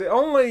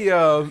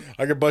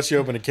 I could bust you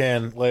open a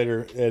can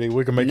later, Eddie.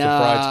 We can make some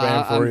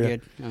fried Spam for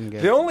you. I'm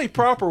good. The only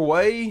proper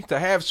way to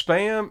have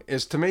Spam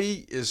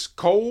is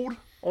cold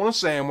on a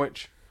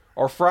sandwich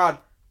or fried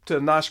to a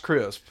nice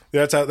crisp.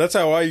 That's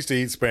how I used to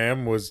eat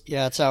Spam.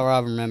 Yeah, that's how I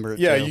remember it.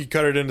 Yeah, too. you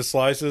cut it into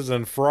slices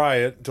and fry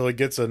it until it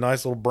gets a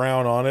nice little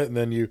brown on it, and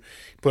then you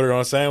put it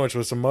on a sandwich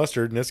with some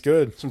mustard, and it's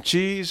good. Some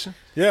cheese.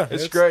 Yeah,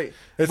 it's great.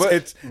 I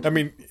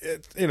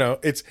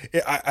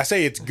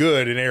say it's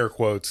good in air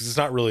quotes. It's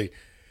not really.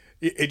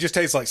 It just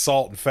tastes like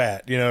salt and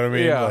fat. You know what I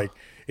mean? Yeah. Like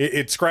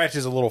it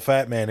scratches a little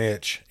fat man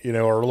itch, you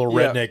know, or a little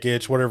redneck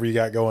itch, whatever you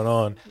got going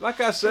on. Like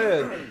I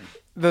said,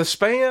 the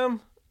Spam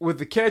with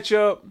the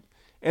ketchup.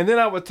 And then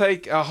I would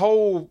take a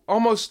whole,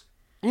 almost,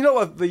 you know,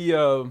 like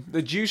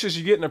the juices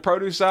you get in the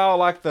produce aisle,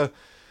 like the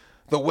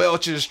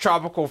Welch's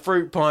Tropical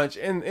Fruit Punch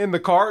in the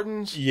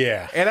cartons.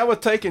 Yeah. And I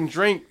would take and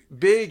drink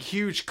big,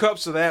 huge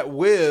cups of that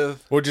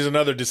with. Which is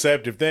another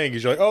deceptive thing.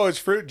 Because you're like, oh, it's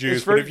fruit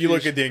juice. But if you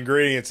look at the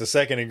ingredients, the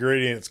second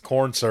ingredient, it's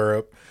corn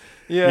syrup.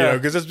 Yeah. You know,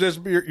 because it's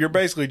just, you're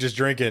basically just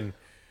drinking,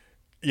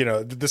 you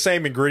know, the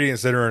same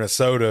ingredients that are in a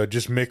soda,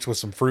 just mixed with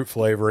some fruit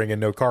flavoring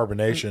and no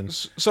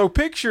carbonation. So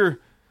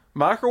picture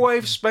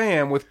microwave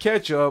Spam with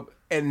ketchup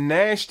and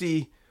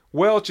nasty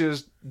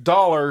Welch's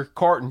dollar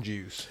carton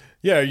juice.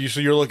 Yeah, so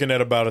you're looking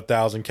at about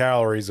 1,000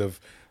 calories of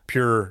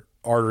pure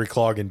artery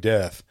clogging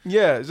death.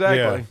 Yeah,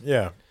 exactly.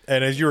 Yeah.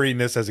 And as you were eating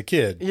this as a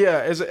kid. Yeah,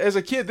 as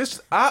a kid,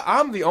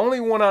 I'm the only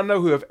one I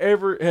know who has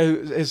ever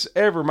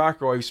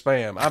microwaved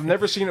Spam. I've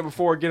never seen it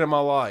before again in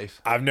my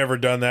life. I've never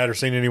done that or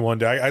seen anyone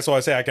do it. So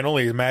I say I can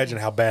only imagine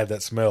how bad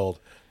that smelled.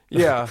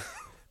 Yeah,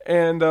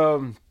 and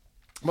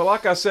but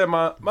like I said,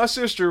 my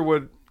sister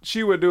would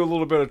do a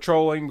little bit of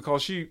trolling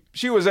because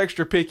she was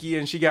extra picky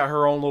and she got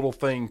her own little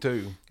thing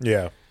too.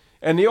 Yeah.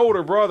 And the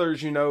older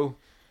brothers, you know,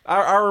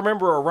 I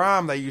remember a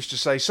rhyme they used to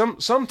say.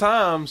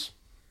 Sometimes,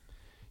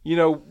 you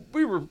know,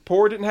 we were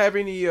poor, didn't have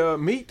any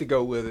meat to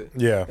go with it.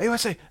 Yeah. They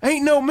would say,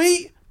 "Ain't no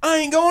meat, I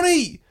ain't gonna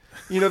eat."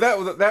 You know, that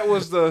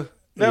was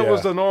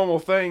the normal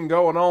thing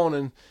going on,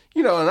 and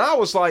you know, and I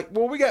was like,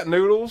 "Well, we got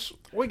noodles,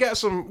 we got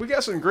some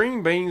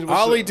green beans.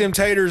 I'll eat them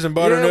taters and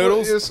butter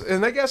noodles."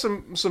 And they got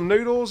some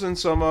noodles and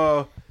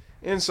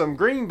some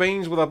green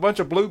beans with a bunch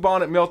of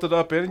Bluebonnet melted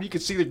up in it. You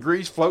could see the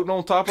grease floating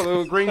on top of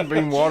the green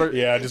bean water.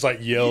 Yeah, just like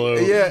yellow.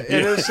 Yeah,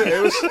 and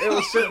it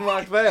was sitting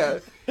like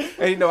that.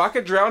 And you know, I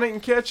could drown it in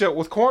ketchup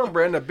with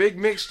cornbread and a big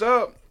mixed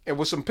up and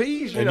with some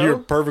peas. You know, you're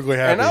perfectly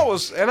happy. And I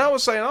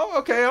was saying, "Oh,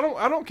 okay,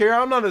 I don't care.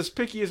 I'm not as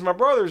picky as my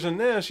brothers in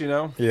this." You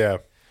know. Yeah.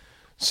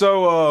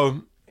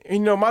 So, you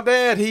know, my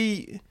dad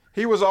he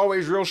was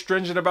always real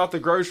stringent about the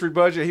grocery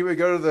budget. He would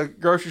go to the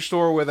grocery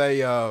store with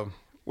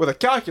a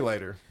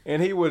calculator,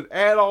 and he would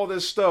add all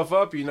this stuff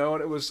up, you know,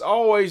 and it was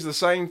always the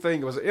same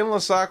thing. It was an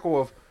endless cycle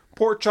of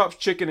pork chops,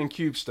 chicken, and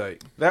cube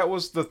steak. That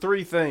was the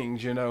three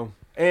things, you know.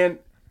 And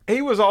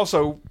he was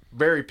also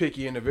very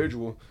picky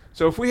individual.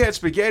 So if we had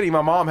spaghetti,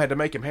 my mom had to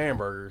make him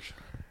hamburgers.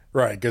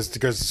 Right,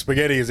 because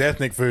spaghetti is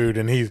ethnic food,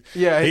 and he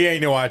Yeah, he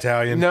ain't no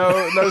Italian.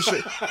 No.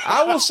 Sir.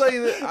 I will say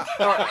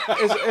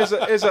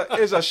that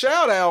as a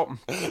shout out,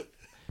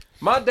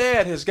 my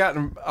dad has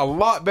gotten a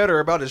lot better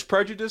about his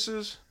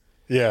prejudices.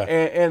 Yeah.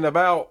 And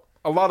about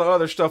a lot of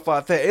other stuff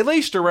like that, at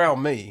least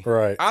around me.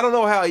 Right. I don't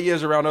know how he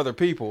is around other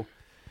people.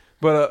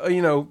 But,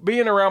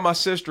 being around my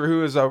sister,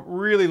 who is a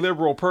really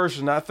liberal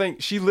person, I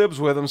think she lives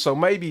with him, so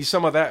maybe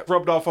some of that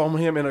rubbed off on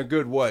him in a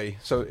good way.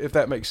 So if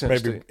that makes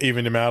sense to Maybe you.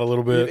 even him out a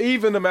little bit.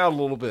 Even them out a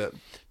little bit.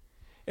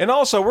 And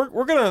also,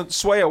 we're gonna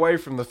sway away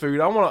from the food.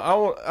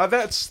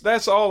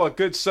 That's all a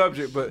good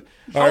subject, but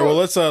All right, well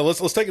let's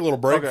take a little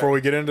break Okay. before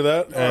we get into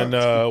that, and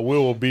we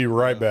will be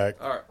right back.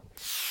 all right.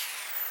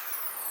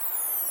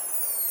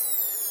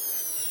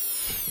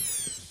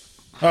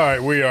 All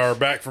right, we are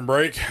back from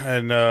break,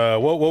 and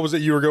what was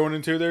it you were going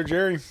into there,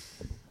 Jerry?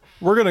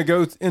 We're gonna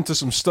go into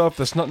some stuff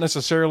that's not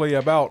necessarily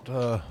about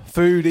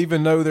food,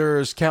 even though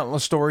there's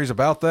countless stories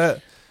about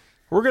that.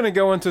 We're gonna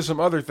go into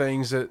some other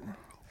things that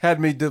had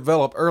me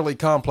develop early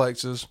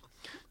complexes.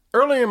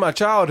 Early in my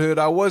childhood,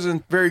 I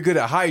wasn't very good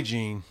at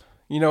hygiene.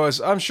 As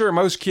I'm sure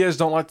most kids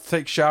don't like to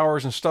take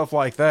showers and stuff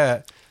like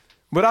that.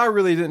 But I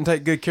really didn't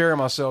take good care of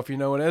myself,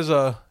 and as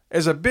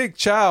a big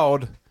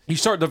child, you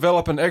start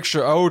developing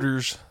extra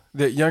odors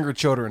that younger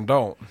children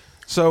don't.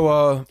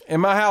 So, and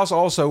my house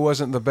also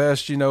wasn't the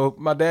best.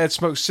 My dad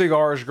smoked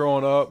cigars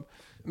growing up.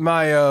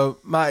 My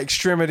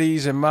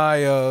extremities and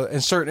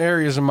and certain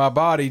areas of my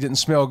body didn't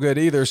smell good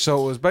either.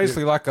 So it was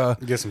basically like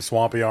Get some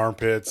swampy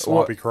armpits,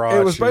 swampy crotch.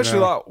 It was basically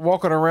like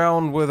walking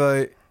around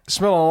with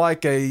smelling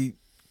like a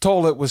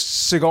toilet with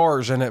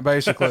cigars in it,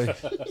 basically.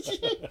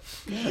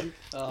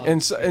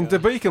 And to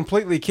be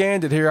completely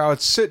candid here, I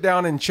would sit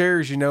down in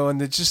chairs, and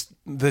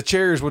the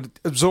chairs would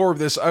absorb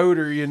this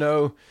odor,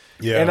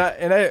 Yeah.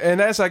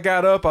 And as I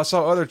got up, I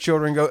saw other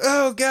children go,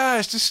 "Oh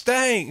gosh, this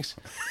stinks,"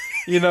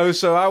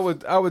 So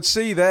I would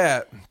see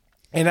that,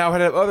 and I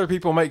would have other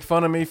people make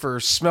fun of me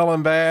for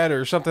smelling bad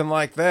or something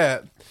like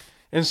that.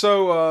 And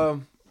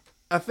so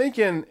I think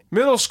in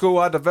middle school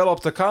I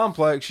developed a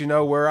complex,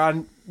 where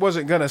I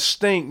wasn't going to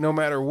stink no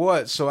matter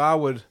what. So I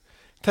would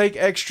take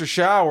extra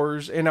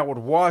showers and I would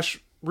wash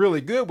really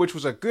good, which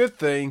was a good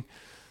thing.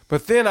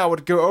 But then I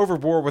would go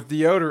overboard with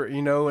deodorant,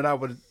 and I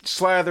would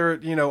slather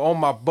it, on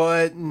my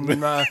butt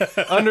and my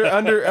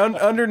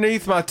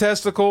underneath my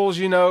testicles,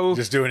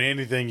 just doing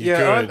anything you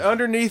could.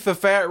 Underneath the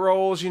fat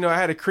rolls, I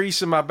had a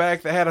crease in my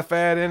back that had a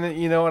fat in it,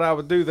 and I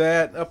would do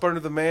that up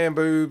under the man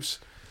boobs.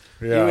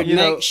 You Yeah. would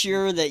make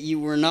sure that you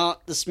were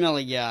not the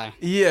smelly guy.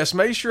 Yes,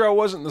 make sure I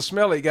wasn't the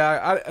smelly guy.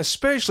 I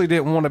especially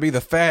didn't want to be the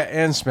fat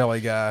and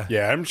smelly guy.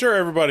 Yeah, I'm sure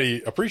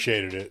everybody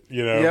appreciated it,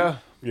 Yeah.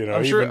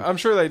 I'm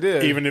sure they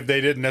did. Even if they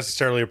didn't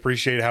necessarily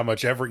appreciate how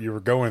much effort you were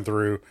going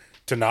through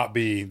to not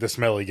be the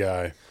smelly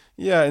guy.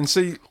 Yeah,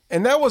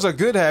 and that was a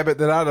good habit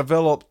that I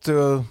developed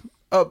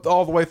up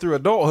all the way through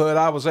adulthood.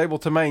 I was able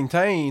to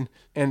maintain,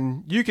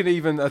 and you can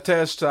even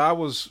attest to I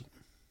was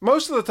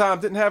most of the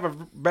time didn't have a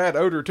bad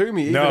odor to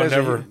me. Even No, as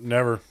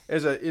never.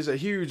 As a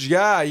huge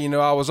guy,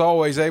 I was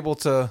always able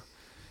to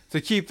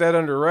keep that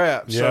under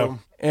wraps. Yeah. So,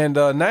 and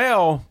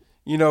now,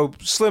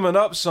 slimming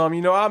up some,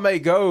 I may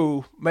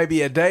go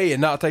maybe a day and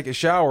not take a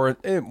shower, and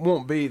it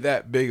won't be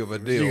that big of a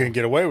deal. You can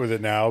get away with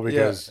it now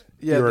because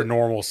you're a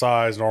normal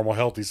size, normal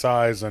healthy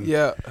size, and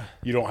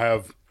you don't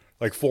have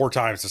like 4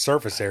 times the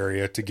surface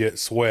area to get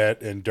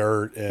sweat and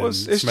dirt and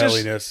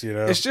smelliness.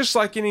 It's just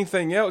like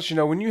anything else.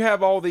 When you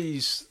have all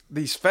these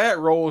fat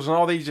rolls and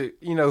all these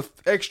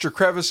extra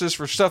crevices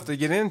for stuff to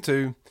get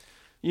into,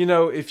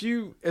 if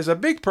you as a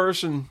big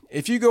person,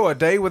 if you go a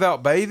day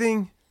without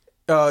bathing,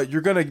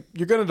 you're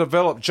gonna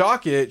develop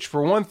jock itch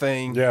for one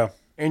thing. Yeah.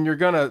 And you're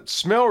gonna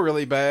smell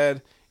really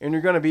bad, and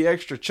you're gonna be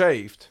extra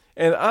chafed.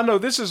 And I know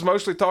this is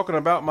mostly talking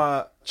about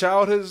my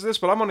childhood,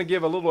 but I'm gonna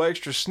give a little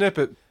extra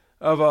snippet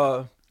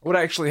of what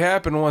actually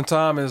happened one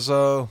time. Is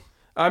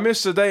I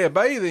missed a day of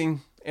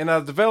bathing, and I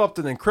developed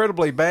an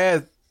incredibly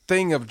bad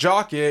thing of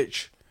jock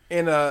itch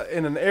in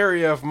an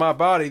area of my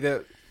body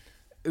that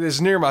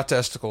is near my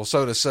testicles,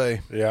 so to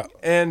say. Yeah.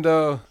 And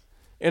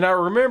I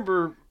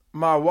remember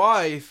my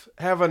wife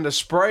having to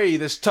spray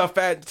this tough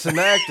actin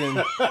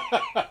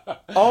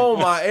on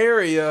my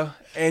area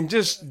and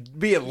just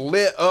being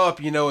lit up,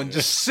 and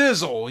just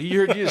sizzle.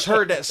 You just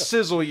heard that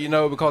sizzle,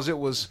 because it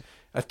was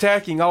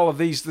attacking all of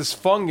this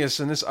fungus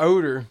and this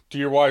odor. To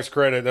your wife's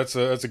credit, that's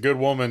a good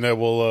woman that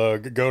will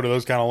go to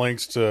those kind of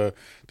lengths to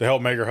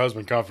help make her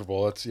husband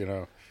comfortable. That's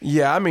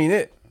Yeah, I mean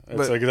it.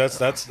 It's like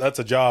that's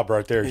a job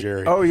right there,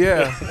 Jerry. Oh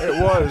yeah,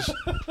 it was.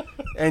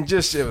 And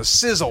it was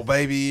sizzle,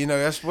 baby.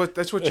 That's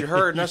what you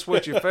heard and that's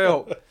what you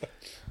felt.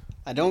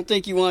 I don't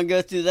think you want to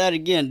go through that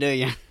again, do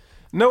you?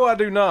 No, I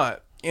do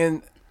not.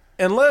 And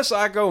unless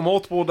I go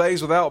multiple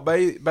days without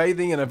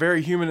bathing in a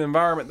very humid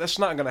environment, that's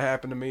not going to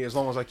happen to me as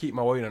long as I keep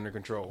my weight under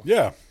control.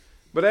 Yeah.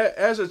 But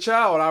as a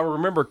child, I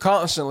remember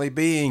constantly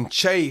being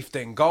chafed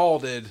and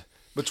galled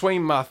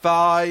between my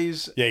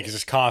thighs. Yeah, because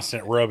it's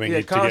constant rubbing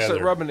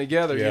rubbing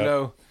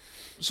together,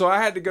 So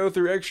I had to go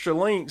through extra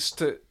lengths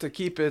to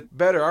keep it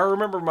better. I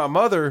remember my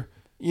mother,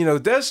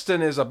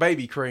 Destin is a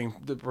baby cream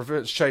that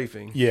prevents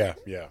chafing. Yeah.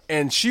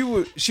 And she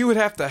would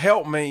have to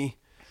help me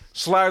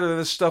slather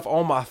this stuff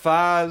on my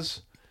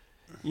thighs,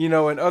 and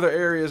other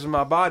areas of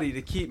my body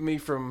to keep me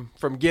from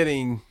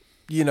getting,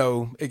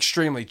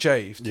 extremely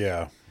chafed.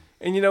 Yeah.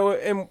 And,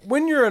 and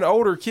when you're an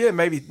older kid,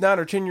 maybe 9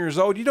 or 10 years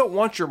old, you don't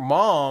want your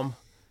mom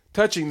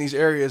touching these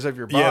areas of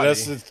your body.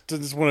 Yeah,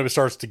 that's when it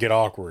starts to get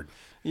awkward.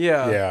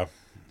 Yeah. Yeah.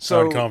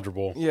 So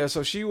uncomfortable. Yeah,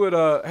 so she would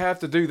have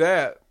to do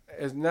that,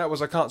 and that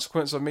was a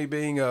consequence of me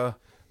being a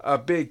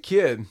big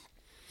kid.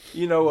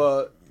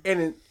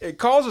 And it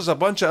causes a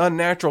bunch of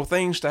unnatural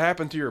things to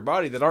happen to your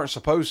body that aren't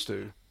supposed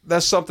to.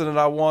 That's something that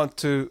I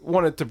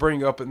wanted to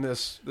bring up in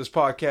this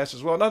podcast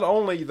as well. Not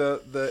only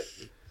the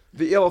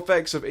ill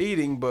effects of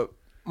eating, but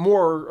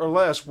more or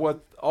less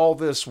what all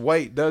this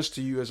weight does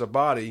to you as a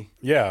body.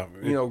 Yeah.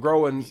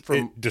 Growing from...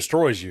 It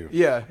destroys you.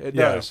 Yeah, it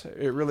does.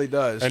 It really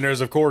does. And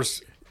there's, of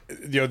course,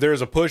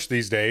 there's a push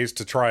these days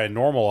to try and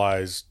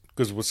normalize,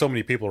 because with so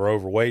many people are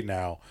overweight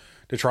now,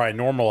 to try and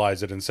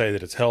normalize it and say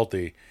that it's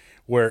healthy,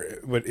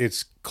 but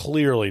it's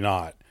clearly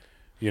not.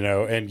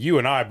 And you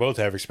and I both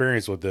have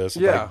experience with this.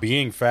 Yeah. Like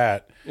being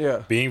fat,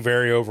 being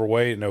very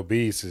overweight and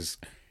obese is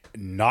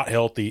not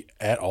healthy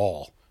at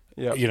all.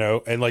 Yeah.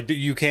 And like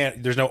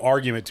there's no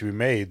argument to be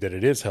made that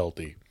it is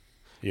healthy.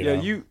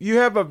 You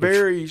have a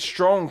very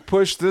strong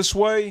push this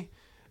way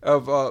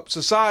of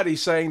society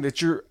saying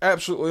that you're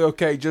absolutely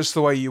okay just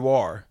the way you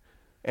are.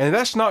 And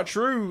that's not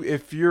true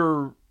if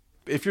you're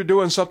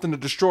doing something to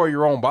destroy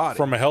your own body.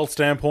 From a health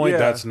standpoint,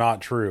 that's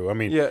not true. I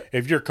mean,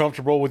 if you're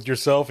comfortable with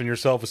yourself and your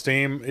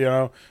self-esteem,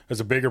 as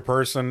a bigger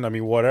person, I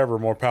mean, whatever,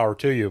 more power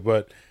to you.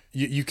 But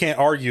you can't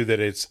argue that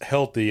it's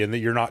healthy and that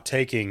you're not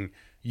taking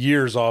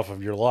years off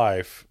of your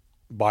life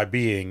by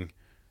being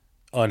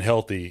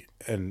unhealthy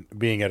and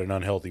being at an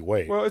unhealthy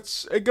weight. Well,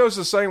 it goes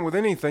the same with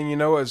anything,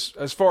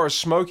 as far as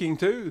smoking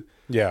too.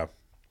 Yeah.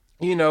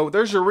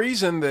 There's a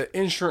reason that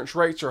insurance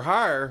rates are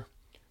higher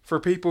for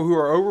people who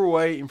are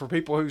overweight and for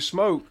people who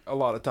smoke a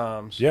lot of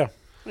times. Yeah.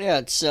 Yeah,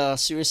 it's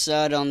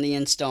suicide on the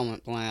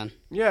installment plan.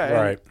 Yeah.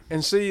 Right.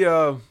 And see,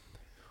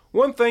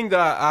 one thing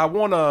that I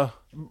want to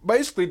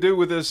basically do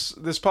with this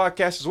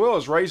podcast as well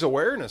is raise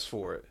awareness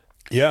for it.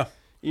 Yeah.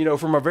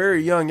 From a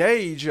very young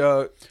age.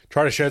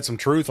 Try to shed some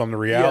truth on the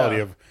reality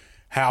of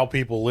how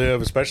people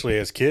live, especially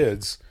as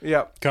kids.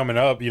 Yeah. Coming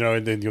up,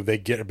 and then they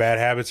get bad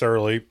habits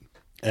early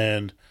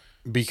and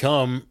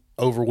become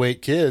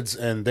overweight kids,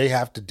 and they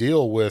have to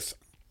deal with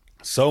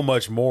so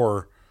much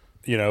more,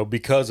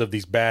 because of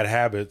these bad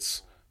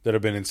habits that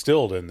have been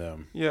instilled in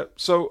them. Yeah.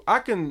 So I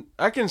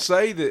can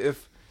say that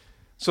if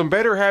some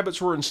better habits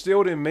were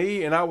instilled in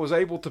me and I was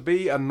able to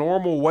be a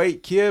normal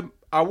weight kid,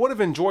 I would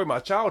have enjoyed my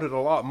childhood a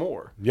lot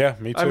more. Yeah,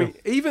 me too. I mean,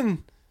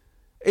 even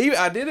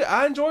I did it.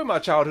 I enjoyed my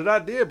childhood. I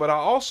did, but I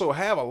also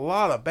have a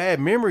lot of bad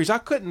memories. I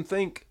couldn't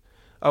think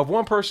of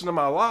one person in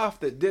my life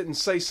that didn't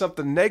say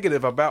something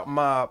negative about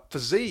my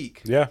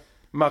physique. Yeah.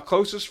 My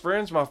closest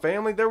friends, my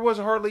family, there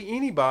wasn't hardly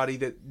anybody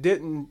that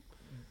didn't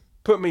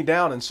put me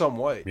down in some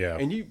way. Yeah.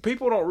 And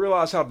people don't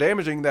realize how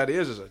damaging that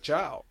is as a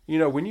child.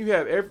 When you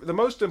have the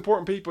most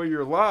important people in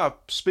your life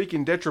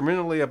speaking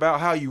detrimentally about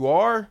how you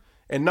are,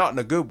 and not in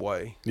a good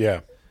way.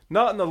 Yeah.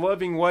 Not in a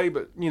loving way,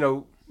 but,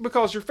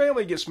 because your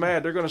family gets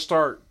mad, they're going to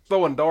start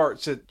throwing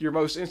darts at your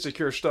most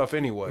insecure stuff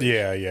anyway.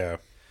 Yeah.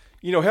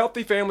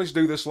 Healthy families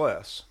do this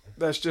less.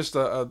 That's just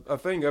a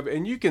thing of it.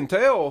 And you can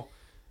tell,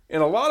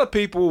 and a lot of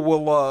people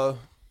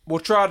will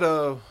try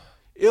to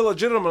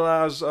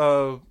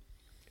illegitimize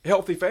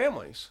healthy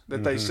families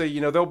that they see.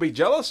 They'll be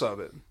jealous of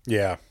it.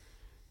 Yeah.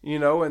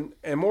 And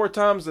more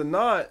times than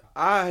not,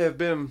 I have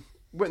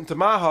went into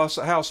my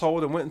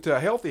household and went into a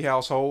healthy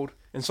household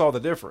and saw the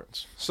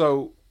difference.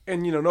 So,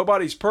 and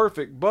nobody's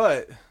perfect,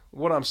 but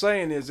what I'm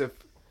saying is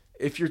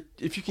if you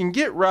can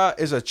get right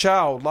as a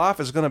child, life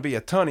is going to be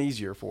a ton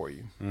easier for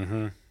you.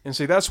 Mm-hmm. And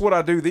see, that's what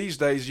I do these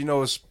days.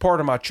 As part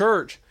of my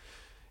church,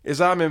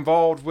 is I'm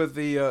involved with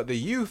the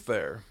youth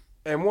there,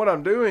 and what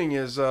I'm doing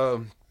is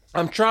I'm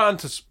trying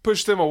to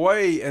push them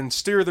away and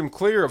steer them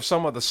clear of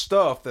some of the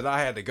stuff that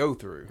I had to go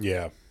through.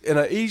 Yeah. And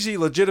an easy,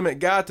 legitimate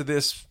guide to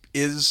this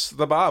is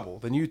the Bible.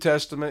 The New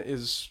Testament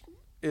is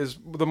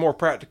the more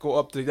practical,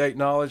 up-to-date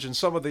knowledge, and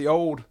some of the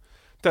Old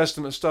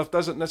Testament stuff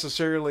doesn't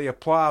necessarily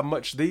apply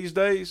much these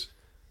days,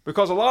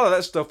 because a lot of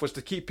that stuff was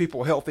to keep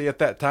people healthy at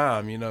that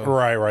time,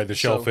 Right, the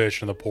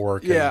shellfish and the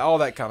pork. Yeah, all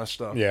that kind of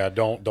stuff. Yeah,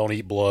 don't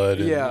eat blood.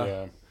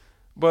 Yeah.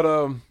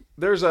 But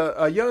there's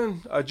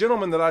a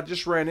gentleman that I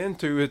just ran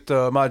into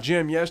at my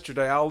gym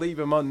yesterday. I'll leave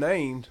him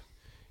unnamed.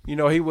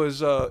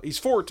 He's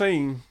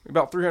 14,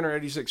 about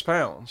 386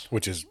 pounds.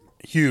 Which is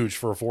huge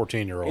for a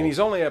 14-year-old. And he's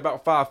only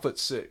about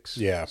 5'6".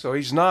 Yeah. So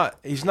he's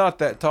not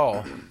that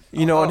tall.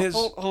 And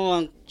Hold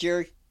on,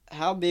 Jerry.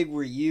 How big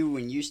were you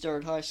when you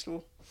started high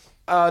school?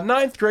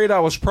 Ninth grade, I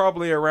was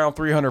probably around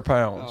 300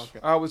 pounds. Oh, okay.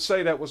 I would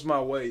say that was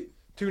my weight,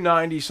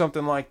 290,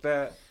 something like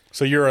that.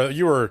 So you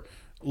were a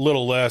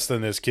little less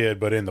than this kid,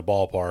 but in the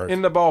ballpark.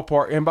 In the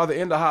ballpark. And by the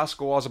end of high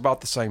school, I was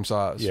about the same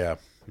size. Yeah.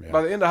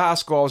 By the end of high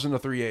school, I was in the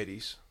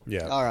 380s.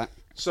 Yeah. All right.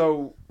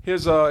 So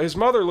his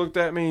mother looked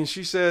at me and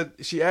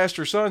she asked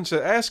her son,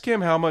 said, "Ask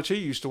him how much he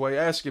used to weigh."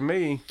 Asking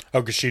me. Oh,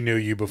 because she knew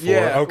you before.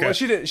 Yeah. Okay. Well,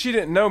 she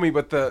didn't know me,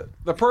 but the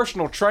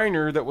personal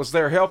trainer that was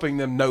there helping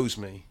them knows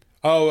me.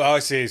 Oh, I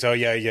see. So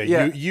yeah.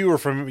 You're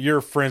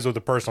friends with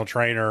the personal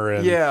trainer,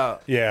 and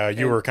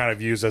you were kind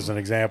of used as an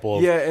example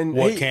of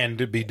what can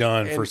be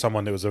done for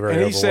someone that was a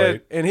very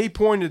overweight. And he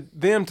pointed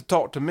them to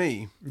talk to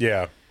me.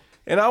 Yeah.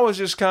 And I was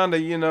just kind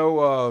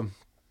of,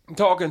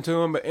 talking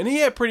to him, and he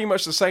had pretty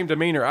much the same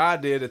demeanor I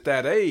did at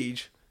that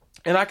age,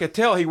 and I could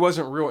tell he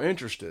wasn't real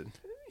interested.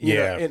 You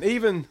know, and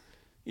even,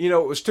 it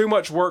was too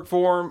much work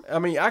for him. I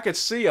mean, I could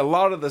see a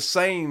lot of the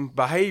same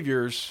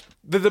behaviors.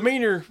 The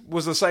demeanor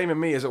was the same in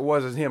me as it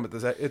was in him at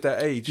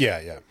that age.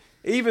 Yeah.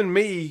 Even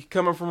me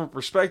coming from a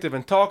perspective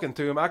and talking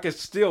to him, I could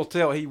still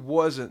tell he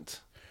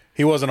wasn't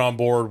on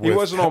board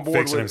with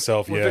fixing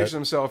himself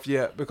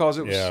yet because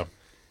it was.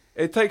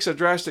 It takes a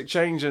drastic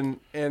change in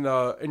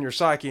your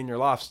psyche and your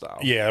lifestyle.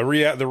 Yeah,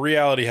 the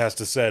reality has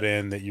to set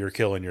in that you're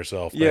killing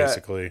yourself,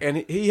 basically. And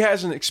he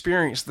hasn't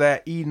experienced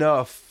that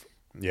enough,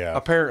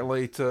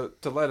 apparently, to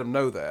let him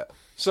know that.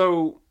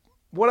 So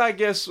what I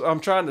guess I'm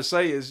trying to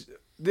say is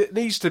it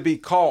needs to be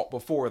caught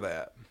before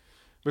that.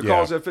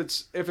 Because if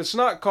it's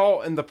not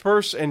caught in the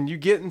person and you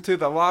get into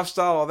the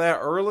lifestyle of that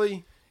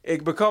early,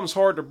 it becomes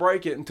hard to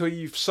break it until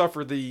you've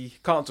suffered the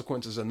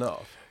consequences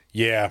enough.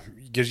 Yeah,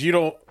 because you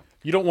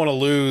don't want to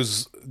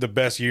lose the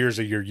best years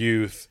of your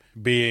youth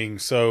being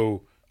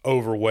so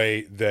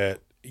overweight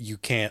that you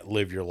can't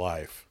live your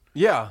life.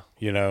 Yeah.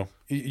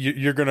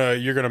 You're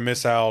gonna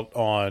miss out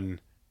on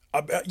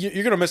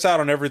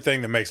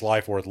everything that makes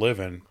life worth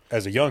living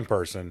as a young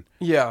person.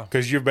 Yeah.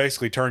 Because you've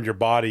basically turned your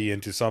body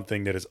into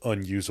something that is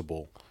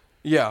unusable.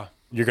 Yeah.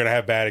 You're gonna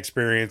have bad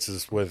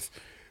experiences with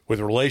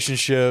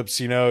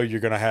relationships. You're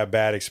gonna have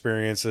bad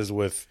experiences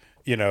with.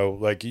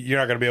 Like you're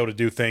not going to be able to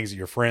do things that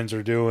your friends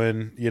are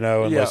doing,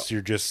 unless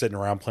you're just sitting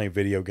around playing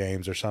video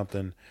games or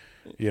something,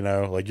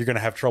 like you're going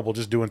to have trouble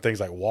just doing things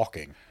like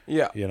walking.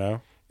 Yeah.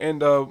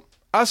 And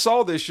I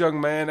saw this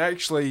young man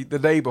actually the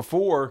day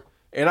before,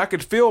 and I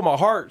could feel my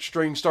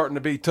heartstrings starting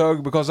to be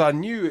tugged because I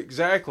knew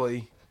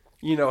exactly,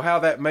 how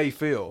that may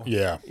feel.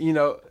 Yeah.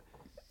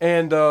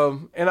 And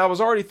I was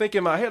already thinking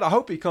in my head, I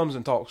hope he comes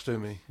and talks to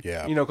me.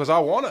 Yeah. Because I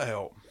want to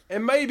help.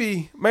 And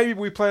maybe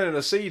we planted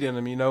a seed in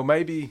him,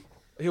 maybe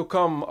he'll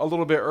come a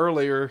little bit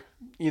earlier,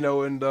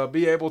 and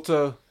be able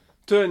to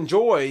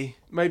enjoy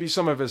maybe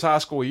some of his high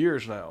school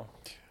years now.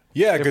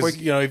 Yeah, because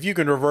if you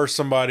can reverse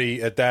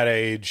somebody at that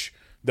age,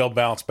 they'll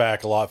bounce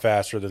back a lot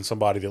faster than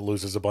somebody that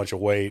loses a bunch of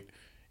weight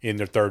in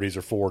their 30s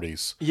or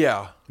 40s.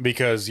 Yeah.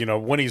 Because,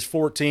 when he's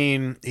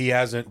 14, he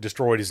hasn't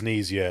destroyed his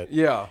knees yet.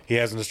 Yeah. He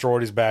hasn't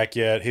destroyed his back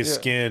yet. His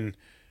skin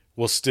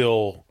will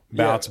still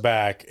bounce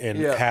back and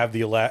have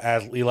the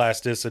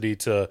elasticity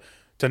to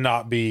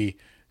not be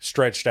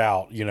stretched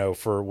out,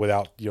 for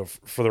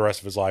the rest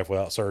of his life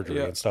without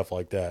surgery and stuff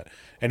like that.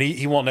 And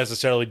he won't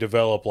necessarily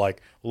develop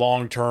like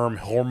long-term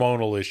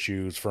hormonal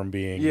issues from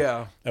being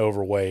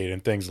overweight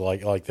and things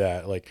like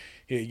that. Like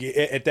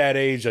at that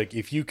age, like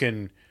if you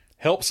can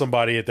help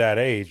somebody at that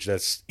age,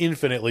 that's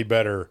infinitely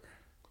better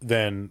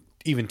than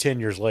even 10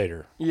 years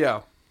later.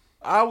 Yeah.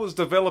 I was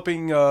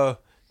developing the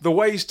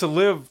ways to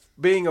live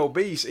being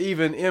obese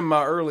even in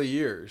my early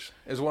years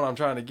is what I'm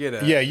trying to get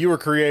at. Yeah, you were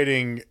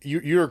creating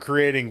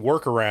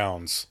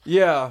workarounds.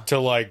 Yeah.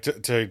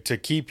 To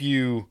keep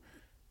you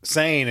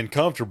sane and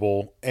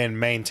comfortable and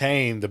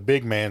maintain the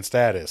big man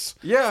status.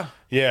 Yeah.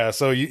 Yeah,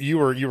 so you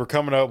were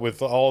coming up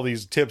with all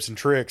these tips and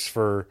tricks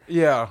for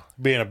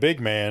being a big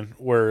man,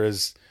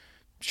 whereas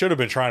should have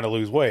been trying to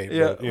lose weight.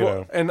 Yeah,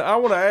 but, and I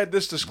want to add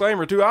this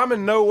disclaimer too. I'm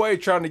in no way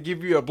trying to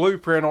give you a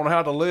blueprint on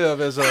how to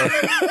live as a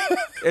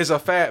as a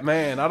fat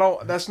man.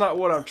 That's not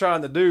what I'm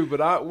trying to do.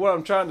 But what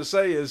I'm trying to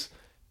say is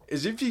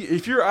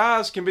if your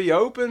eyes can be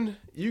open,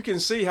 you can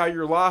see how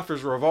your life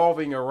is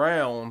revolving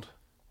around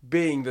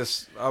becoming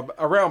this.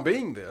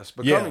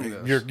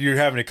 You're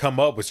having to come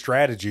up with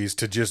strategies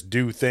to just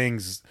do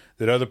things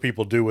that other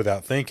people do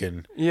without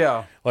thinking.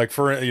 Yeah. Like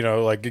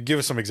give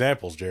us some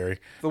examples, Jerry.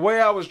 The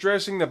way I was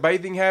dressing, the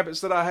bathing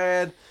habits that I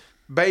had,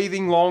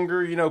 bathing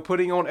longer,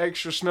 putting on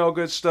extra smell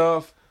good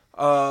stuff.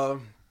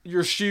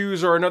 Your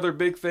shoes are another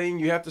big thing.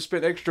 You have to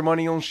spend extra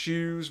money on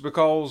shoes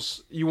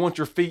because you want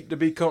your feet to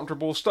be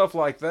comfortable, stuff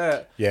like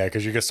that. Yeah,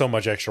 because you get so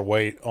much extra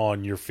weight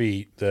on your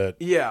feet that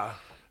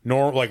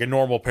like a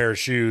normal pair of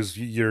shoes,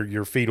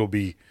 your feet will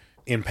be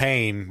in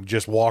pain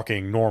just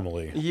walking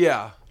normally.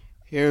 Yeah.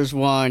 Here's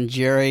one,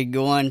 Jerry,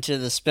 going to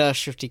the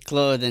specialty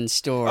clothing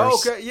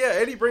stores. Okay, yeah,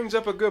 Eddie brings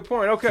up a good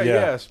point. Okay,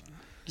 yes.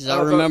 Because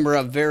I remember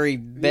a very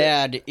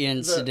bad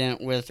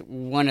incident with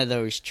one of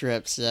those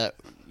trips that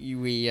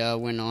we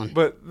went on.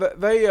 But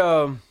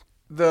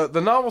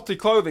the novelty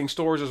clothing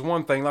stores is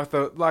one thing, like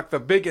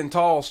the big and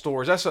tall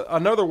stores. That's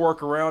another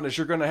workaround is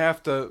you're going to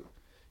have to,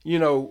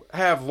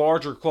 have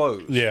larger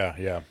clothes. Yeah,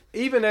 yeah.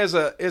 Even as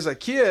a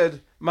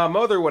kid, my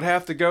mother would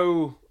have to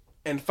go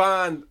and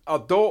find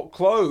adult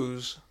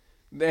clothes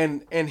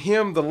and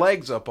hem the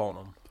legs up on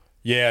them.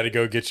 Yeah, to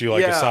go get you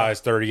like a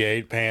size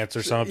 38 pants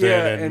or something.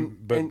 Yeah,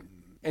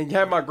 and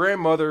have my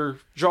grandmother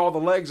draw the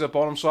legs up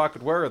on them so I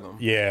could wear them.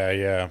 Yeah,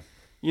 yeah.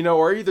 You know,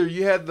 or either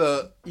you had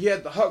the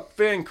Huck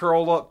Finn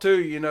curled up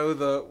too. You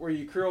know, where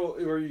you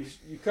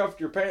cuffed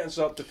your pants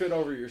up to fit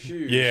over your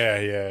shoes. Yeah,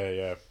 yeah,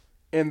 yeah.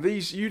 And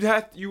these you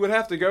would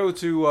have to go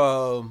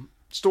to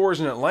stores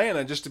in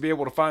Atlanta just to be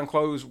able to find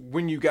clothes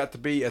when you got to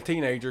be a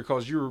teenager,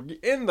 because you were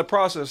in the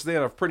process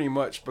then of pretty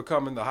much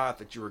becoming the height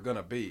that you were going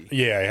to be.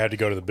 Yeah, you had to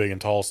go to the big and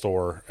tall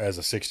store as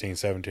a 16,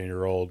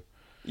 17-year-old.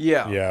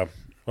 Yeah. Yeah.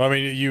 Well, I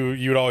mean,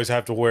 you would always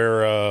have to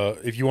wear,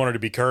 if you wanted to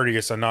be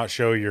courteous and not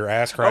show your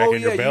ass crack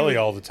and your belly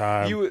all the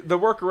time. The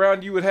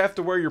workaround, you would have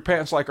to wear your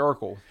pants like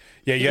Urkel.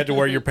 Yeah, you had to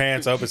wear your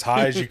pants up as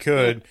high as you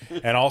could,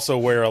 and also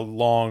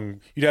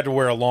you'd have to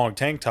wear a long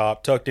tank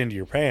top tucked into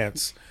your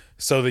pants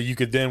so that you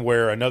could then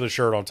wear another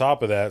shirt on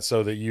top of that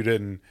so that you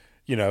didn't,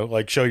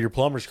 like show your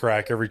plumber's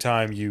crack every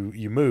time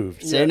you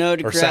moved. Say no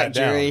to crack,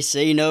 Jerry.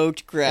 Say no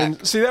to crack.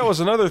 And see, that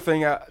was another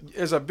thing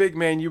as a big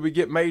man you would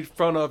get made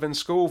fun of in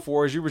school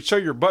for, is you would show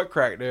your butt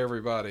crack to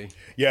everybody.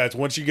 Yeah, it's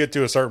once you get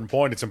to a certain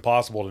point, it's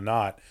impossible to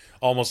not.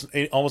 Almost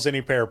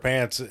any pair of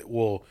pants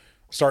will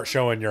start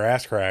showing your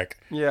ass crack.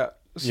 Yeah.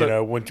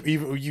 So,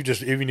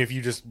 even if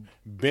you just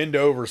bend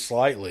over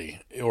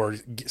slightly or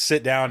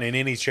sit down in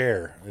any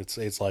chair,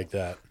 it's like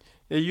that.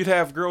 Yeah, you'd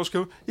have girls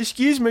go,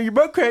 "Excuse me, your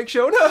butt crack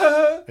showing."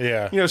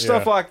 Yeah,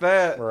 stuff like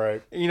that.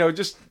 Right.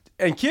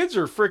 And kids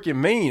are freaking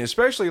mean,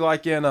 especially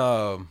like in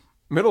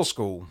middle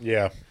school.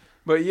 Yeah.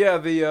 But yeah,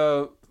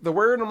 the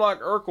wearing them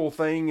like Urkel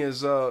thing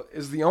is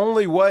the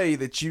only way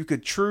that you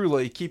could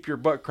truly keep your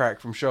butt crack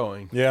from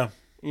showing. Yeah.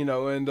 And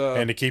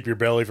to keep your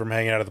belly from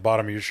hanging out at the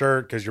bottom of your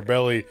shirt, because your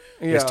belly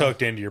is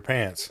tucked into your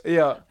pants.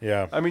 Yeah.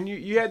 Yeah. I mean,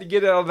 you had to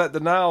get out of that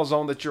denial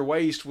zone that your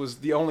waist was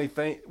the only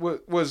thing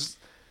was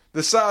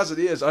the size it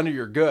is under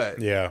your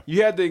gut. Yeah.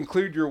 You had to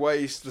include your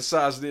waist the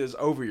size it is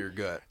over your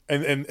gut.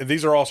 And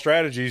these are all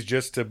strategies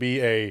just to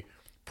be a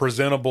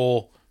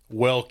presentable,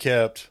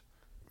 well-kept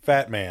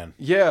fat man.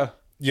 Yeah.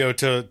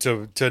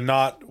 To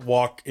not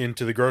walk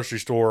into the grocery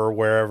store or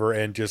wherever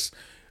and just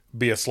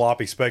be a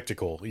sloppy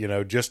spectacle,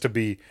 just to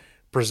be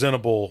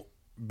presentable,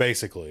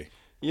 basically.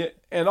 Yeah,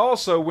 and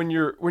also when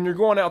you're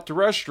going out to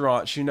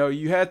restaurants,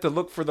 you had to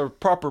look for the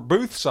proper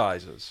booth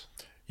sizes.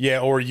 Yeah,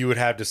 or you would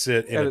have to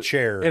sit in a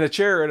chair. In a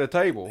chair at a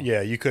table.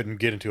 Yeah, you couldn't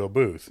get into a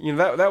booth.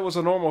 That was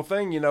a normal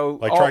thing,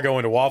 Like try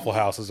going to Waffle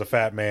House as a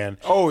fat man.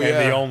 Oh, yeah.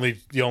 And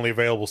the only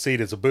available seat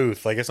is a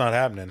booth. Like, it's not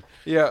happening.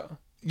 Yeah.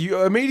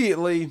 You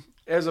immediately,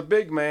 as a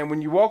big man,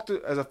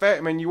 as a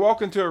fat man, you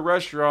walk into a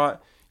restaurant,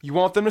 you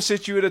want them to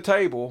sit you at a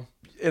table,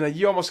 and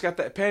you almost got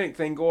that panic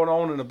thing going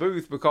on in a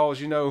booth because,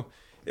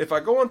 if I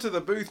go into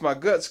the booth, my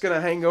gut's going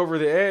to hang over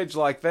the edge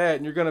like that,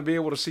 and you're going to be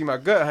able to see my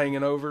gut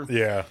hanging over.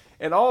 Yeah.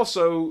 And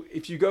also,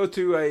 if you go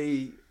to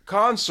a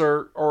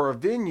concert or a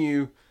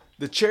venue,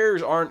 the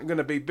chairs aren't going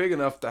to be big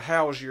enough to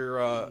house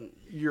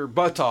your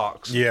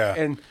buttocks. Yeah.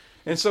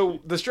 And so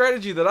the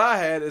strategy that I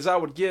had is I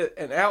would get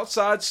an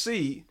outside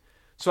seat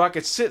so I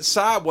could sit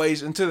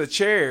sideways into the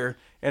chair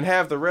and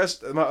have the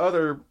rest of my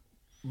other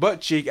butt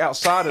cheek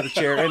outside of the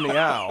chair in the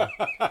aisle.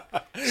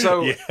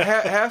 So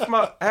half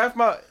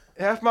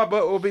my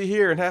butt will be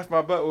here and half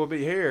my butt will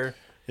be here.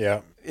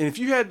 Yeah. And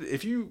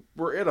if you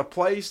were in a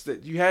place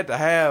that you had to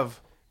have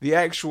the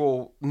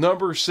actual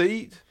number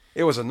seat,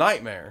 it was a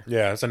nightmare.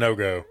 Yeah, it's a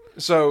no-go.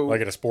 So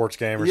like at a sports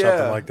game or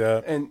something like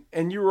that.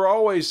 And you were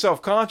always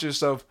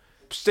self-conscious of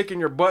sticking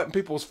your butt in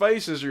people's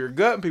faces or your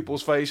gut in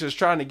people's faces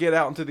trying to get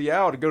out into the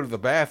aisle to go to the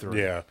bathroom.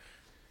 Yeah.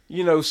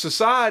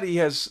 Society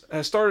has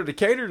started to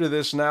cater to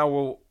this now.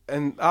 Well,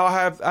 and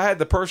I had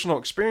the personal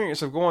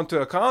experience of going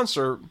to a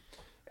concert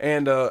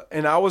and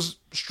I was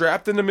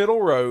strapped in the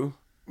middle row.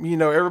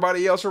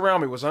 Everybody else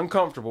around me was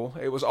uncomfortable.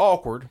 It was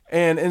awkward.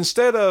 And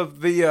instead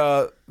of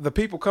the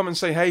people come and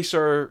say, "Hey,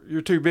 sir,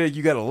 you're too big.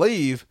 You got to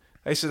leave,"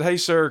 they said, "Hey,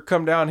 sir,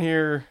 come down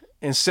here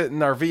and sit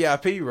in our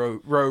VIP row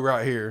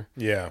right here."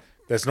 Yeah.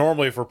 That's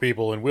normally for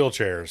people in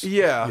wheelchairs.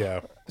 Yeah.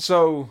 Yeah.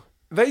 So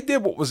they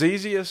did what was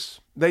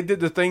easiest. They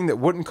did the thing that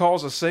wouldn't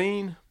cause a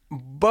scene.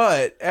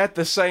 But at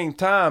the same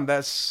time,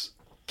 that's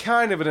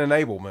kind of an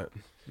enablement.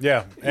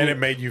 Yeah. And it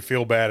made you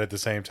feel bad at the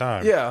same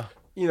time. Yeah.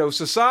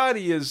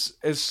 Society is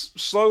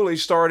slowly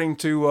starting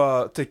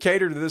to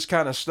cater to this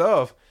kind of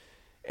stuff,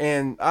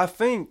 and I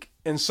think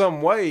in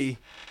some way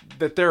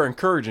that they're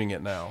encouraging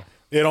it now.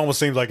 It almost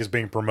seems like it's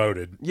being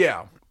promoted.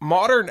 Yeah,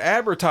 modern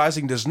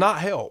advertising does not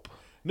help.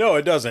 No,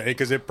 it doesn't,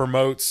 because it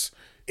promotes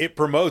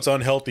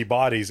unhealthy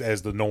bodies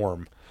as the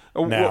norm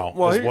now.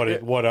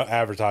 What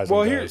advertising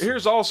does.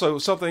 Here's also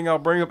something I'll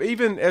bring up.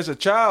 Even as a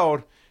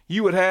child,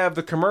 you would have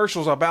the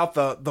commercials about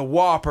the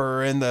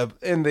Whopper and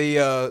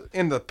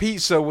the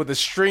pizza with the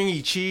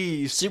stringy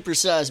cheese,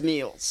 supersized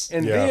meals,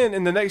 and then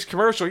in the next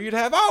commercial you'd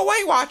have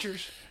Weight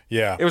Watchers.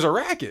 Yeah, it was a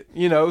racket,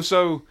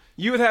 So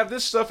you would have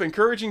this stuff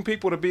encouraging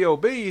people to be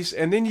obese,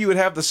 and then you would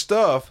have the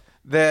stuff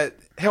that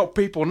help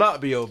people not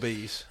be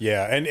obese.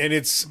 Yeah, and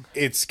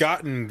it's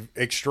gotten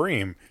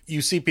extreme.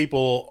 You see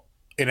people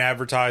in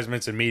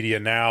advertisements and media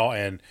now,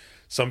 and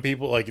some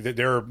people like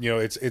they're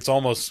it's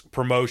almost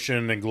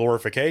promotion and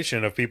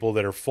glorification of people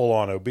that are full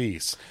on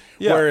obese.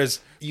 Yeah. Whereas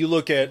you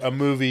look at a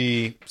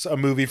movie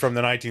from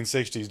the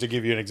 1960s, to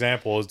give you an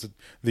example, is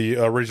the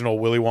original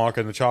Willy Wonka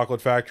and the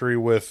Chocolate Factory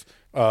with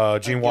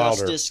Gene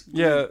Wilder.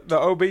 Yeah, the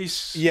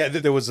obese. Yeah,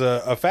 there was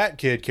a fat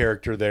kid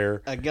character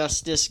there.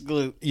 Augustus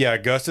Gloop. Yeah,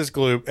 Augustus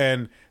Gloop,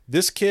 and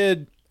this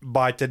kid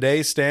by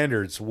today's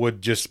standards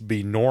would just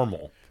be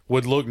normal.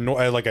 Would look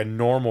like a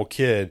normal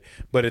kid,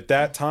 but at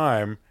that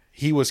time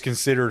he was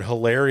considered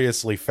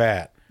hilariously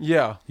fat.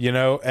 Yeah,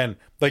 and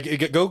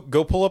like go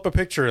pull up a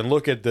picture and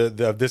look at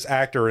this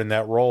actor in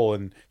that role.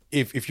 And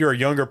if you're a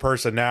younger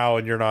person now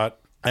and you're not,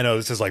 I know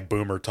this is like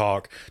boomer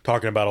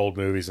talking about old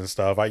movies and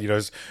stuff.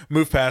 Just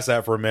move past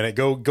that for a minute.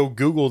 Go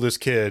Google this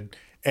kid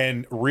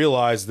and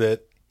realize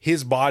that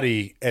his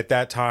body at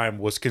that time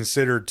was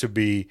considered to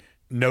be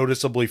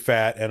noticeably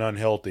fat and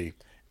unhealthy.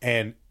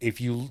 And if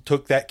you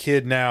took that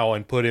kid now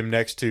and put him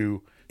next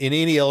to in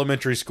any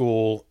elementary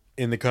school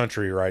in the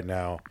country right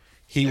now,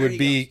 he would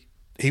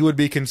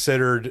be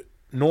considered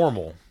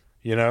normal.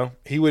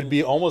 He would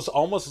be almost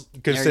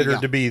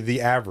considered to be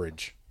the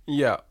average.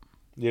 Yeah.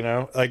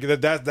 Like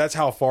that's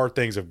how far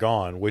things have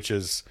gone, which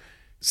is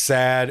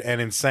sad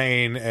and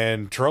insane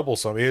and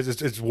troublesome.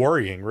 It's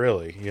worrying,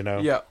 really.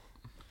 Yeah.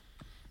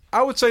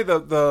 I would say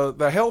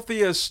the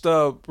healthiest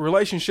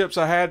relationships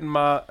I had in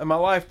my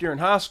life during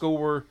high school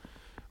were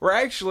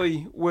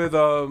actually with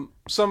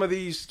some of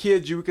these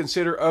kids you would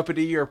consider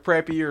uppity or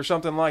preppy or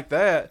something like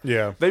that.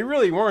 Yeah. They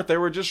really weren't. They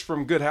were just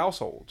from good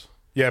households.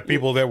 Yeah,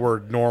 people that were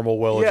normal,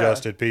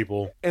 well-adjusted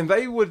people. And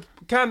they would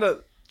kind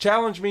of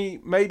challenge me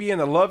maybe in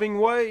a loving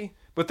way,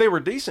 but they were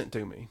decent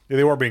to me. Yeah,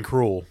 they weren't being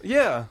cruel.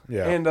 Yeah.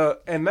 Yeah.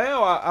 And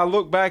now I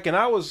look back and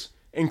I was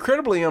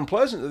incredibly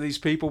unpleasant to these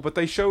people, but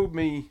they showed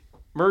me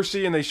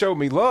mercy and they showed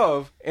me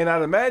love. And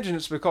I'd imagine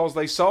it's because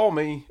they saw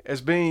me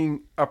as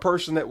being a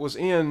person that was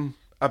in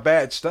a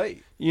bad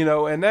state,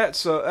 and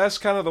that's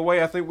kind of the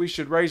way I think we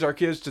should raise our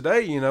kids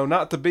today,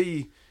 not to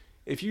be,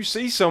 if you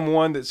see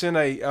someone that's in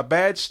a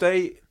bad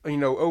state,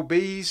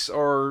 obese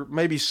or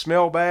maybe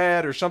smell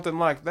bad or something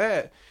like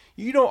that,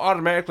 you don't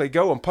automatically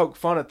go and poke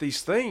fun at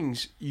these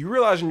things. You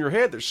realize in your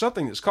head there's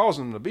something that's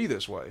causing them to be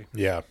this way.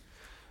 Yeah.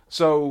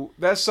 So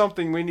that's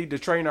something we need to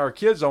train our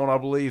kids on, I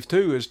believe,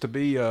 too, is to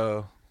be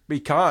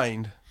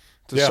kind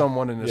to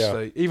someone in this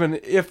state, even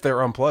if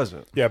they're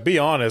unpleasant. Yeah, be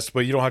honest,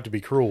 but you don't have to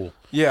be cruel.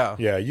 Yeah.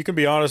 Yeah, you can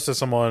be honest to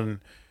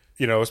someone,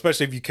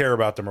 especially if you care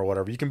about them or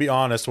whatever. You can be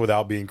honest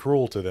without being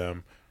cruel to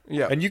them.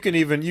 Yeah. And you could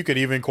even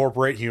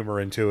incorporate humor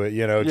into it,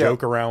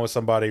 joke around with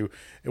somebody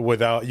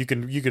without you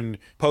can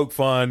poke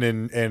fun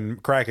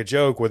and crack a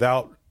joke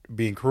without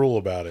being cruel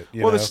about it.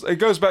 It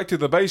goes back to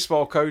the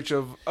baseball coach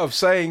of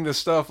saying the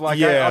stuff like,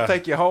 I'll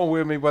take you home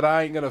with me, but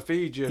I ain't gonna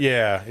feed you.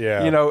 Yeah,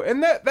 yeah.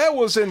 And that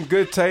was in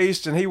good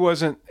taste, and he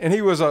was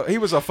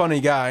a funny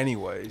guy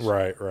anyways.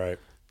 Right.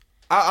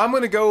 I'm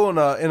gonna go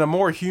in a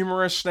more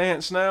humorous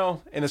stance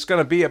now, and it's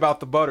gonna be about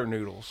the butter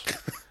noodles.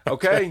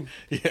 Okay?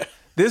 Yeah.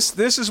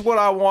 This is what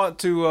I want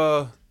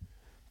to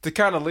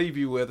kind of leave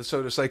you with,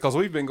 so to say, because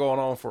we've been going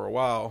on for a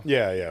while.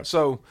 Yeah.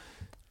 So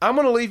I'm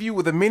going to leave you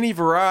with the many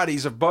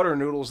varieties of butter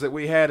noodles that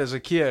we had as a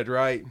kid,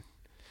 right?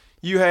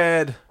 You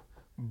had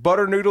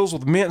butter noodles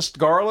with minced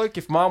garlic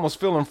if mom was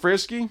feeling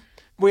frisky.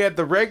 We had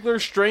the regular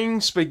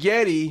string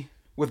spaghetti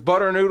with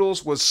butter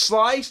noodles with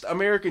sliced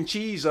American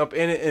cheese up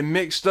in it and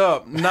mixed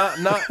up.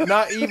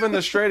 Not even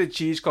the shredded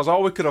cheese, because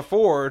all we could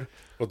afford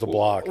with the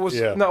block was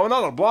no,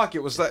 not a block.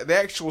 It was the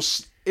actual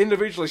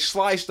individually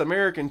sliced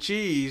American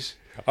cheese.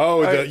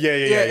 Oh, and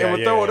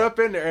we'd throw it up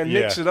in there and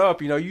mix it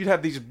up. You'd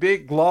have these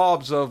big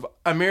globs of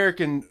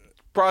American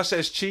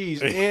processed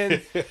cheese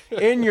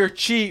in your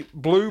cheap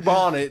Blue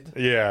Bonnet.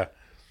 Yeah.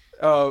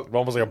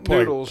 Almost like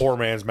a poor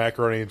man's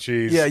macaroni and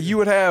cheese. Yeah, you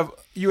would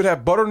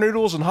have butter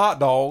noodles and hot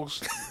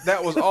dogs.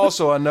 That was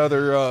also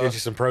another. Get you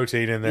some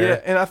protein in there.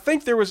 Yeah, and I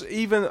think there was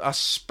even a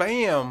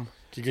Spam.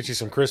 You get you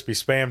some crispy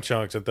Spam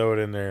chunks and throw it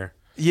in there.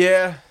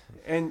 Yeah,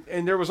 and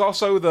there was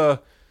also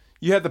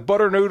you had the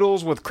butter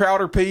noodles with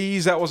Crowder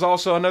peas. That was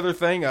also another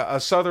thing,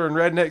 a southern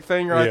redneck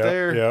thing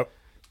there. Yep.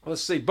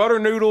 Let's see, butter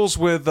noodles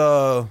with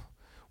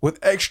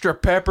extra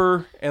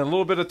pepper and a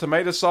little bit of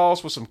tomato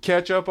sauce with some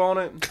ketchup on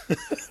it.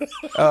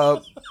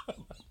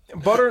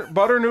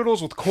 Butter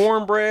noodles with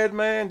cornbread,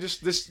 man.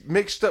 Just this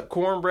mixed up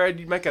cornbread.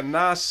 You'd make a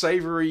nice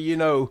savory,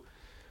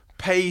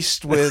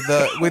 paste with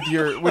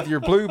your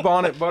Blue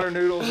Bonnet butter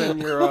noodles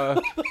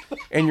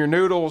and your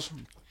noodles.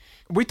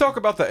 We talk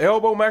about the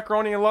elbow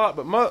macaroni a lot,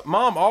 but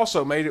mom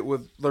also made it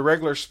with the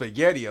regular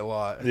spaghetti a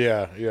lot.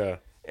 Yeah.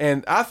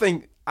 And I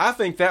think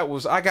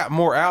I got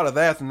more out of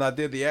that than I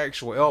did the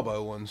actual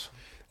elbow ones.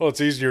 Well, it's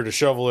easier to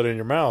shovel it in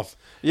your mouth.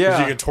 Yeah. Because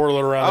you can twirl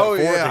it around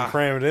that fork and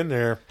cram it in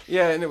there.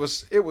 Yeah, and it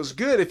was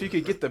good if you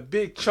could get the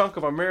big chunk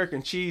of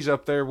American cheese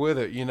up there with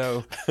it,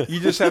 You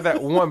just have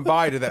that one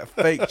bite of that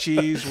fake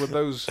cheese with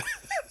those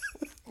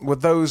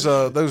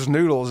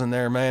noodles in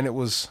there, man. It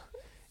was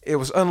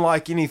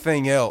unlike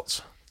anything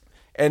else.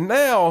 And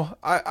now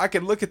I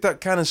could look at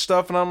that kind of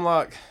stuff and I'm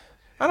like,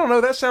 I don't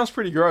know. That sounds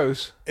pretty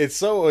gross. It's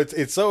so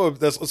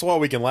that's why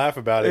we can laugh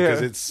about it,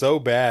 because Yeah. it's so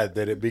bad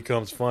that it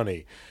becomes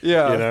funny.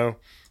 Yeah. You know,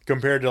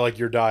 compared to like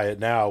your diet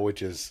now,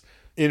 which is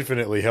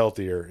infinitely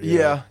healthier. you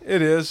know? Yeah,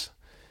 it is.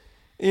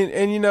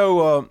 And you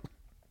know,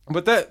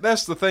 but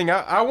that's the thing.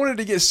 I wanted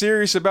to get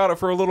serious about it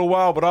for a little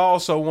while, but I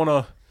also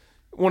want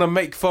to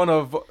make fun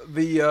of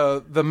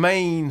the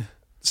main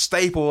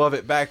staple of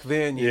it back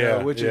then. You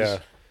know, which is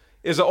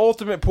an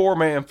ultimate poor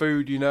man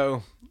food. You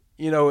know,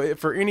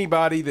 for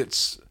anybody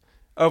that's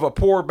of a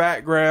poor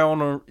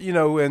background, or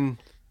and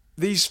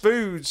these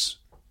foods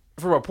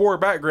from a poor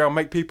background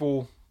make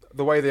people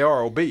the way they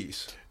are,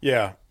 obese.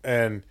 Yeah,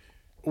 and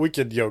we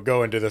could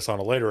go into this on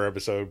a later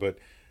episode, but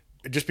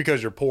just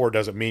because you're poor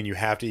doesn't mean you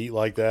have to eat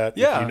like that.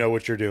 Yeah. If you know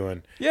what you're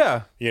doing.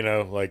 Yeah.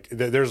 Like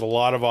there's a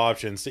lot of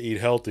options to eat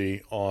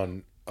healthy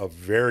on a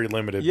very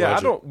limited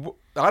budget.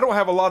 I don't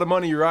have a lot of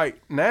money right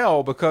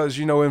now because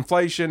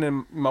inflation,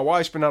 and my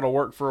wife's been out of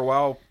work for a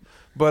while.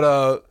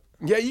 But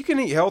yeah, you can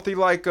eat healthy,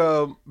 like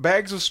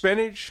bags of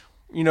spinach.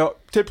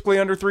 Typically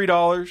under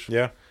 $3.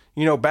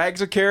 Yeah.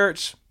 Bags of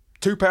carrots,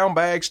 2-pound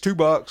bags,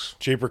 $2.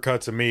 Cheaper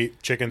cuts of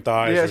meat, chicken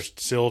thighs Yes. are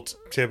still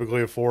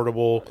typically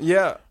affordable.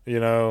 Yeah.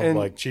 And-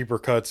 like cheaper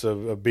cuts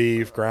of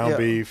beef, ground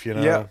beef.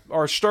 Yeah,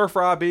 or stir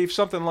fry beef,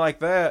 something like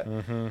that.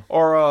 Mm-hmm.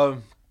 Or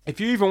if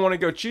you even want to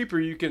go cheaper,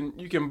 you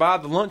can buy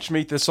the lunch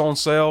meat that's on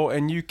sale,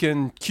 and you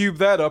can cube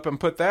that up and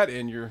put that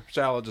in your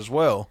salads as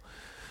well.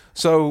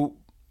 So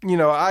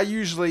I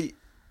usually,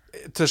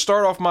 to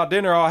start off my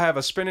dinner, I'll have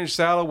a spinach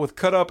salad with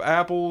cut up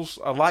apples,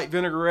 a light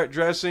vinaigrette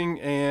dressing,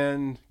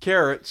 and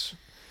carrots,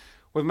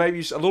 with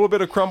maybe a little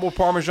bit of crumbled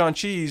Parmesan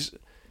cheese.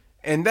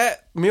 And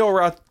that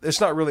meal,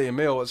 it's not really a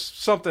meal. It's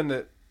something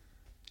that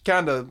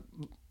kind of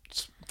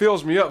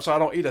fills me up so I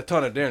don't eat a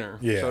ton of dinner,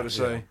 so to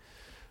say. Yeah.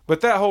 But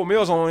that whole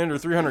meal is only under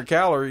 300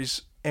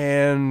 calories,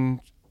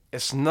 and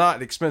it's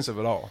not expensive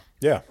at all.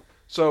 Yeah.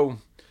 So,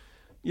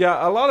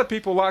 yeah, a lot of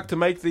people like to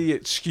make the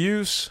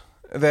excuse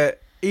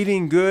that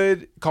eating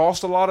good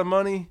costs a lot of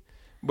money.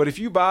 But if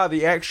you buy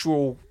the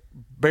actual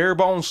bare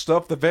bones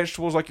stuff, the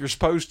vegetables like you're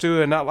supposed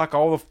to, and not like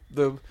all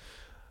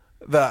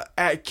the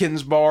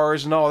Atkins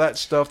bars and all that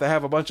stuff that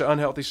have a bunch of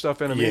unhealthy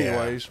stuff in them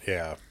anyways.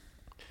 Yeah.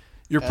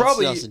 You're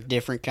probably That's a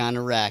different kind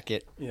of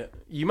racket. Yeah.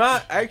 You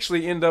might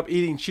actually end up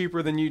eating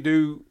cheaper than you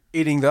do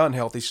eating the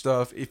unhealthy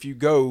stuff if you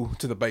go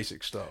to the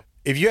basic stuff.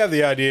 If you have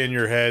the idea in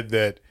your head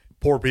that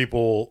poor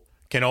people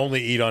can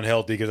only eat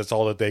unhealthy because that's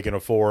all that they can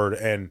afford,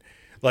 and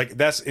like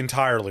that's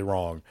entirely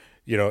wrong.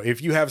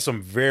 If you have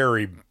some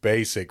very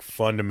basic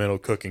fundamental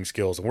cooking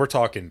skills, and we're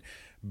talking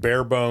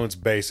bare bones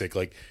basic,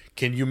 like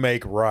can you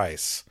make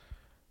rice?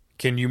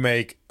 Can you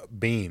make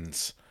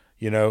beans?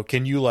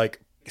 Can you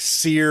like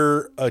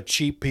sear a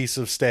cheap piece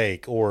of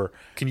steak, or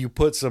can you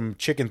put some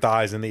chicken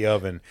thighs in the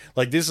oven?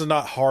 Like this is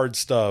not hard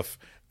stuff.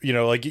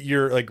 Like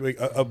you're like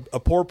a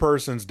poor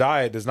person's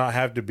diet does not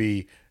have to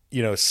be,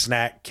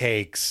 snack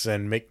cakes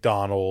and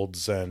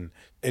McDonald's and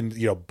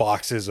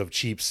boxes of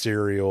cheap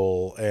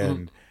cereal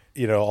and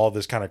all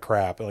this kind of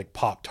crap, like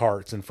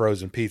Pop-Tarts and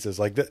frozen pizzas.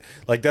 Like that,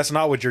 like that's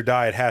not what your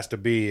diet has to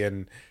be,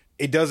 and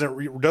it doesn't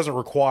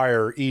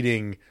require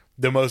eating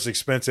the most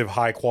expensive,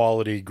 high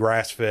quality,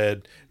 grass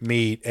fed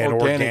meat and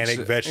organic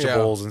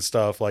vegetables and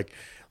stuff. Like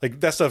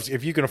that stuff.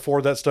 If you can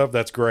afford that stuff,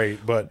 that's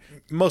great. But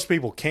most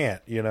people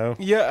can't.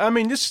 Yeah, I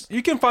mean,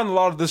 you can find a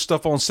lot of this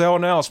stuff on sale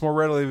now. It's more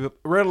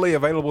readily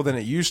available than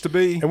it used to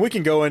be. And we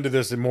can go into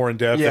this in more in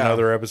depth in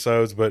other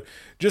episodes. But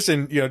just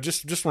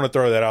just want to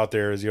throw that out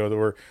there is that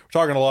we're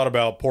talking a lot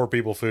about poor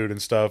people food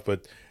and stuff,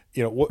 but.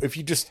 If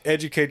you just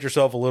educate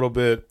yourself a little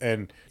bit,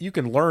 and you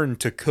can learn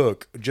to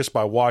cook just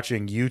by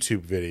watching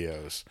YouTube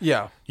videos.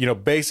 Yeah.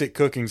 Basic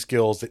cooking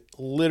skills that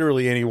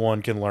literally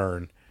anyone can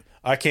learn.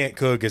 I can't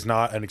cook is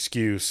not an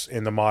excuse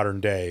in the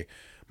modern day.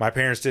 My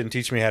parents didn't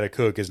teach me how to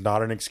cook is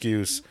not an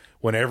excuse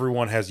when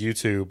everyone has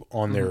YouTube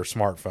on their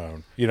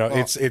smartphone.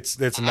 It's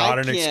not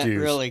an excuse. I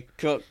can't really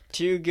cook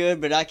too good,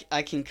 but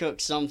I can cook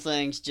some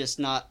things, just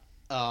not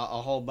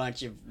a whole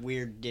bunch of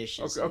weird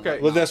dishes. Okay.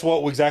 Well, that's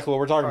exactly what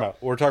we're talking about.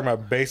 We're talking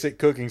about basic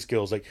cooking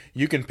skills. Like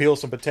you can peel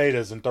some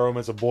potatoes and throw them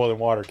in some boiling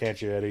water,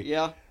 can't you, Eddie?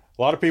 Yeah.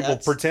 A lot of people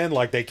pretend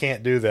like they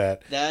can't do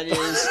that. That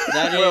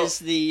is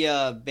the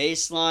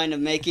baseline of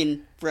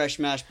making fresh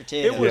mashed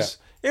potatoes.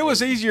 It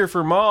was easier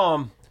for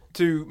Mom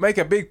to make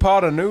a big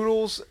pot of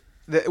noodles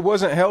that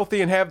wasn't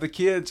healthy and have the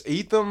kids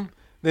eat them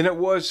than it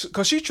was,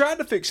 because she tried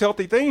to fix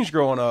healthy things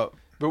growing up.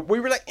 But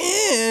we were like,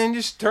 and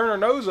just turn our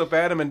nose up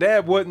at him, and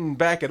Dad wouldn't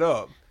back it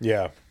up.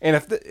 Yeah. And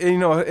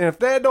if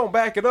Dad don't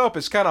back it up,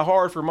 it's kind of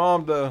hard for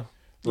Mom to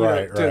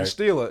to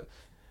instill it.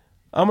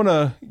 I'm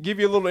gonna give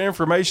you a little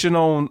information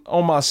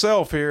on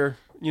myself here.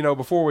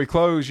 Before we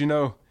close.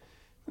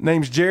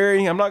 Name's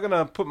Jerry. I'm not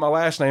gonna put my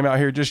last name out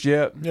here just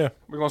yet. Yeah.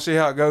 We're gonna see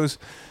how it goes.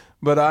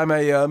 But I'm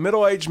a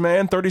middle-aged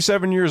man,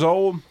 37 years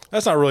old.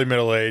 That's not really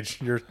middle age.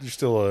 You're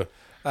still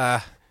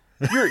a.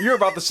 You're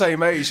about the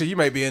same age, so you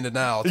may be in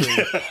denial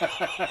too.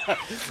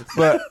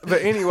 but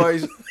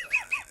anyways,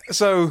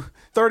 so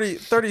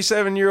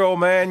 37-year-old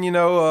man,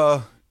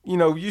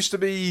 used to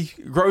be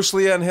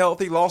grossly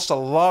unhealthy, lost a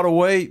lot of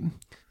weight,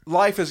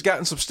 life has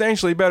gotten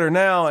substantially better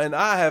now, and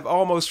I have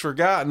almost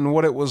forgotten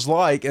what it was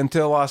like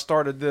until I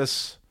started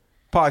this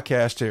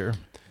podcast here.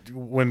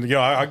 When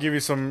I'll give you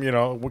some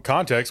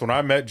context. When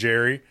I met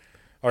Jerry,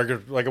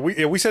 like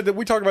we said that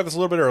we talked about this a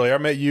little bit earlier. I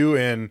met you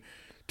in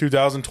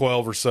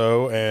 2012 or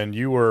so, and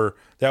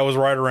that was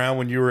right around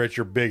when you were at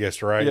your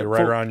biggest, right? Yeah,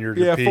 right around your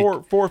peak.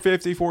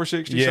 450,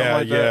 460, something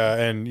like that.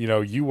 Yeah, and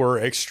you were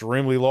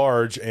extremely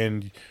large,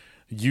 and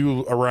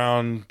you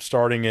around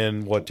starting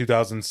in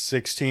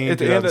 2016,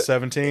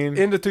 2017,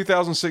 into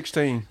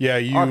 2016. Yeah,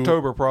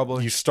 October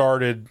probably. You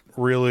started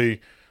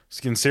really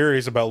getting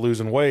serious about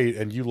losing weight,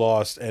 and you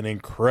lost an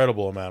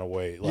incredible amount of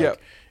weight.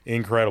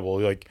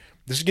 Incredible. Like,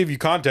 this to give you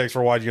context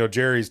for why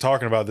Jerry's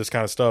talking about this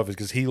kind of stuff is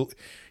because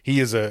he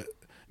is a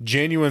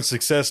genuine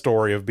success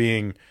story of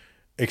being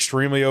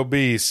extremely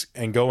obese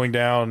and going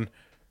down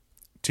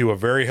to a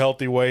very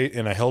healthy weight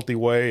in a healthy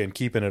way and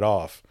keeping it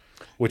off,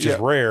 which is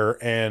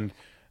rare. And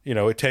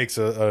it takes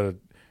a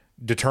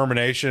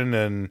determination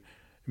and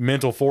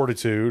mental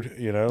fortitude.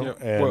 And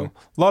a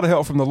lot of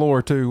help from the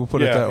Lord too. We'll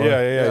put it that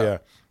way. Yeah.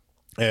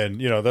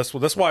 And that's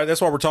why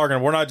we're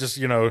talking. We're not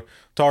just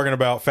talking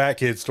about fat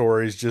kid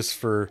stories just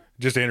to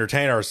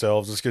entertain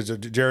ourselves. It's because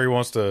Jerry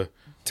wants to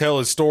tell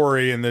his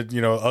story, and that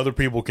other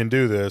people can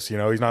do this. He's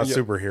not a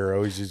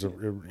superhero. He's just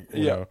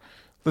know.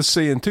 Let's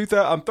see. In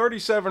 2000, I'm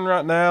 37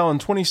 right now. In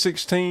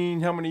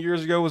 2016, how many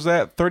years ago was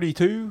that?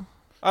 32.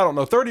 I don't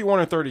know,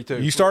 31 or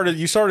 32. You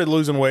started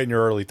losing weight in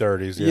your early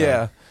 30s.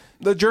 Yeah.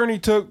 The journey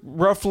took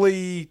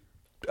roughly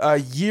a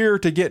year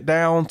to get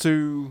down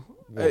to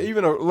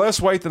even a less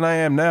weight than I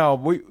am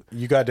now.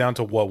 You got down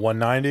to what,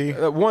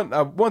 190? One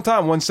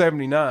time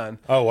 179.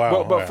 Oh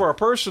wow! But for a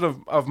person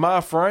of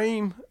my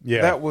frame,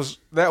 that was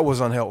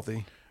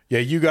unhealthy. Yeah,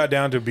 you got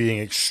down to being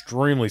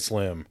extremely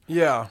slim.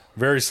 Yeah,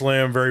 very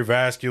slim, very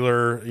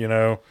vascular.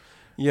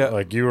 Yeah,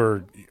 like you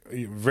were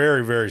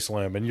very, very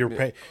slim, and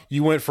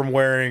you went from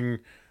wearing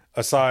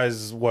a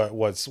size what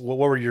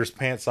were your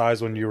pant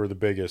size when you were the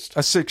biggest?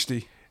 A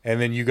 60. And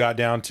then you got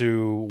down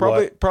to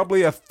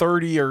probably a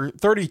 30 or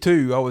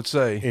 32, I would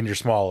say. In your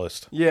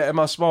smallest. Yeah, in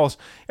my smallest.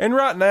 And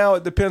right now,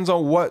 it depends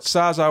on what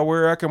size I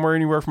wear. I can wear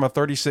anywhere from a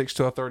 36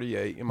 to a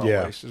 38 in my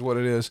waist, is what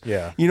it is.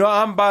 Yeah.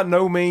 I'm by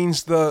no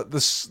means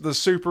the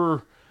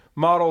super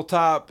model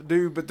type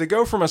dude, but to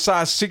go from a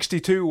size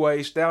 62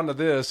 waist down to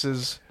this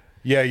is...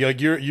 Yeah,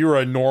 you're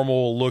a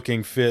normal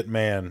looking fit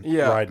man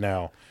right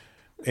now.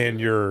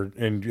 And you're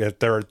at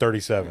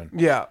 37.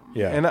 Yeah.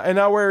 Yeah. And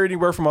I wear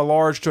anywhere from a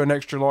large to an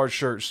extra large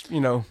shirt,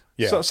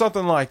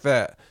 something like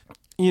that.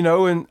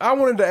 And I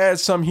wanted to add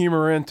some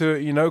humor into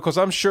it, because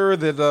I'm sure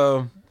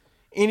that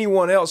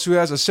anyone else who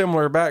has a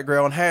similar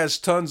background has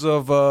tons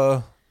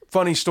of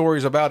funny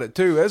stories about it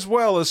too, as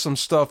well as some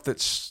stuff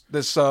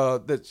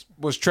that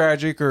was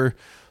tragic or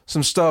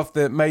some stuff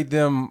that made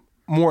them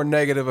more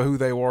negative of who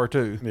they were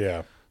too.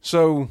 Yeah.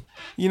 So,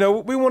 we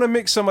want to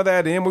mix some of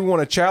that in. We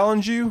want to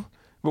challenge you,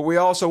 but we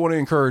also want to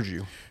encourage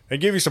you. And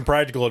give you some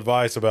practical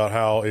advice about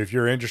how, if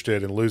you're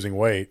interested in losing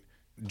weight,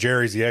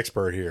 Jerry's the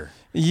expert here.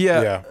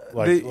 Yeah.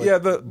 Yeah.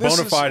 The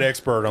bona fide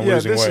expert on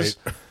losing weight.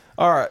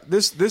 All right.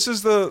 This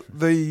is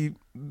the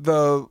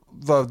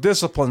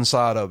discipline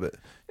side of it.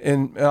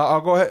 And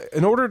I'll go ahead.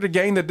 In order to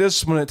gain the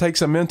discipline, it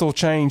takes a mental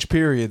change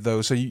period,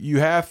 though. So you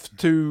have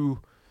to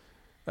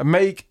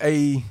make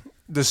a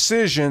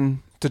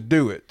decision to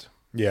do it.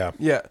 Yeah.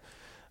 Yeah.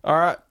 All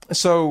right.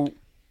 So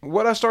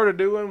what I started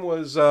doing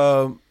was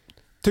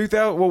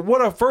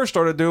what I first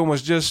started doing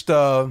was just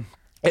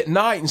at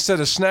night, instead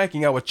of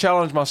snacking, I would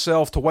challenge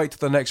myself to wait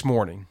till the next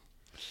morning.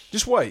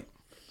 Just wait.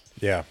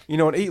 Yeah.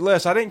 And eat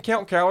less. I didn't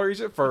count calories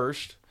at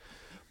first,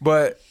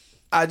 but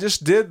I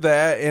just did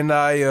that, and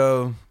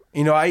I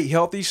ate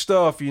healthy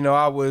stuff.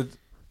 I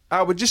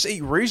would just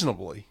eat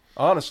reasonably,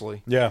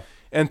 honestly. Yeah.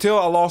 Until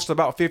I lost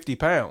about 50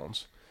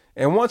 pounds.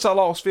 And once I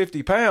lost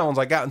 50 pounds,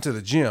 I got into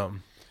the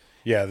gym.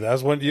 Yeah,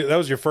 that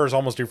was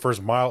almost your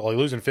first mile. Like,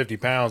 losing 50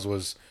 pounds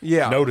was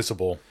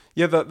noticeable.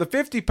 Yeah, the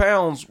 50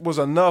 pounds was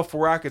enough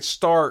where I could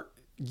start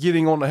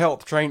getting on the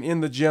health train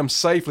in the gym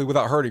safely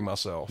without hurting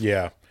myself.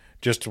 Yeah,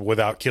 just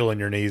without killing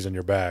your knees and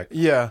your back.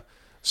 Yeah.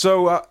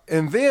 So,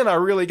 and then I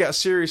really got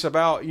serious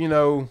about,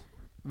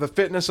 the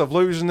fitness of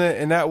losing it,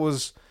 and that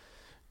was,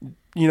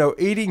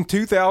 eating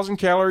 2,000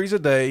 calories a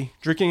day,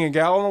 drinking a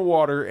gallon of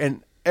water,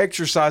 and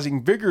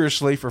exercising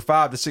vigorously for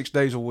 5 to 6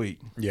 days a week.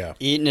 Yeah.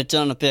 Eating a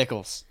ton of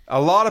pickles.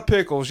 A lot of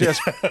pickles, yes.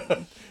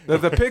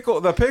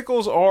 the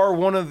pickles are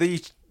one of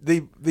the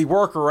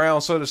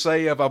workaround, so to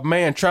say, of a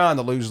man trying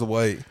to lose the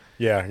weight.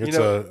 Yeah, it's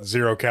a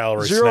 0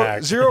 calorie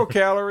snack. 0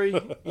 calorie,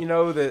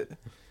 that.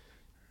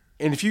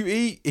 And if you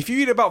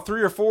eat about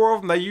 3 or 4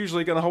 of them, they're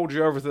usually going to hold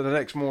you over to the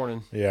next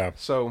morning. Yeah.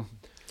 So,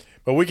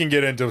 but we can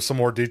get into some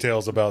more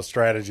details about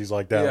strategies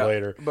like that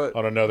later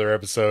on another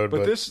episode.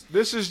 But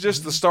this is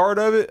just the start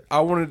of it.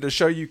 I wanted to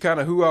show you kind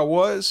of who I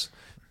was,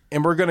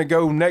 and we're going to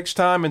go next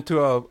time into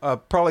a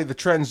probably the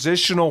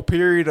transitional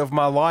period of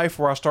my life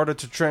where I started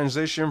to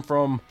transition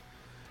from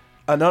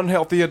an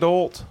unhealthy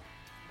adult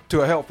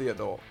to a healthy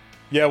adult.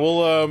 Yeah,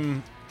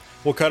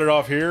 we'll cut it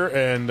off here,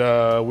 and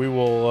we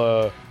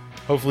will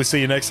hopefully see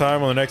you next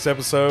time on the next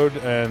episode.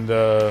 And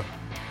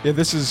Yeah,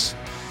 this is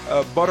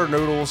Butter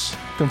Noodles,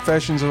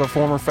 Confessions of a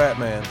Former Fat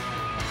Man.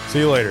 see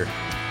you later.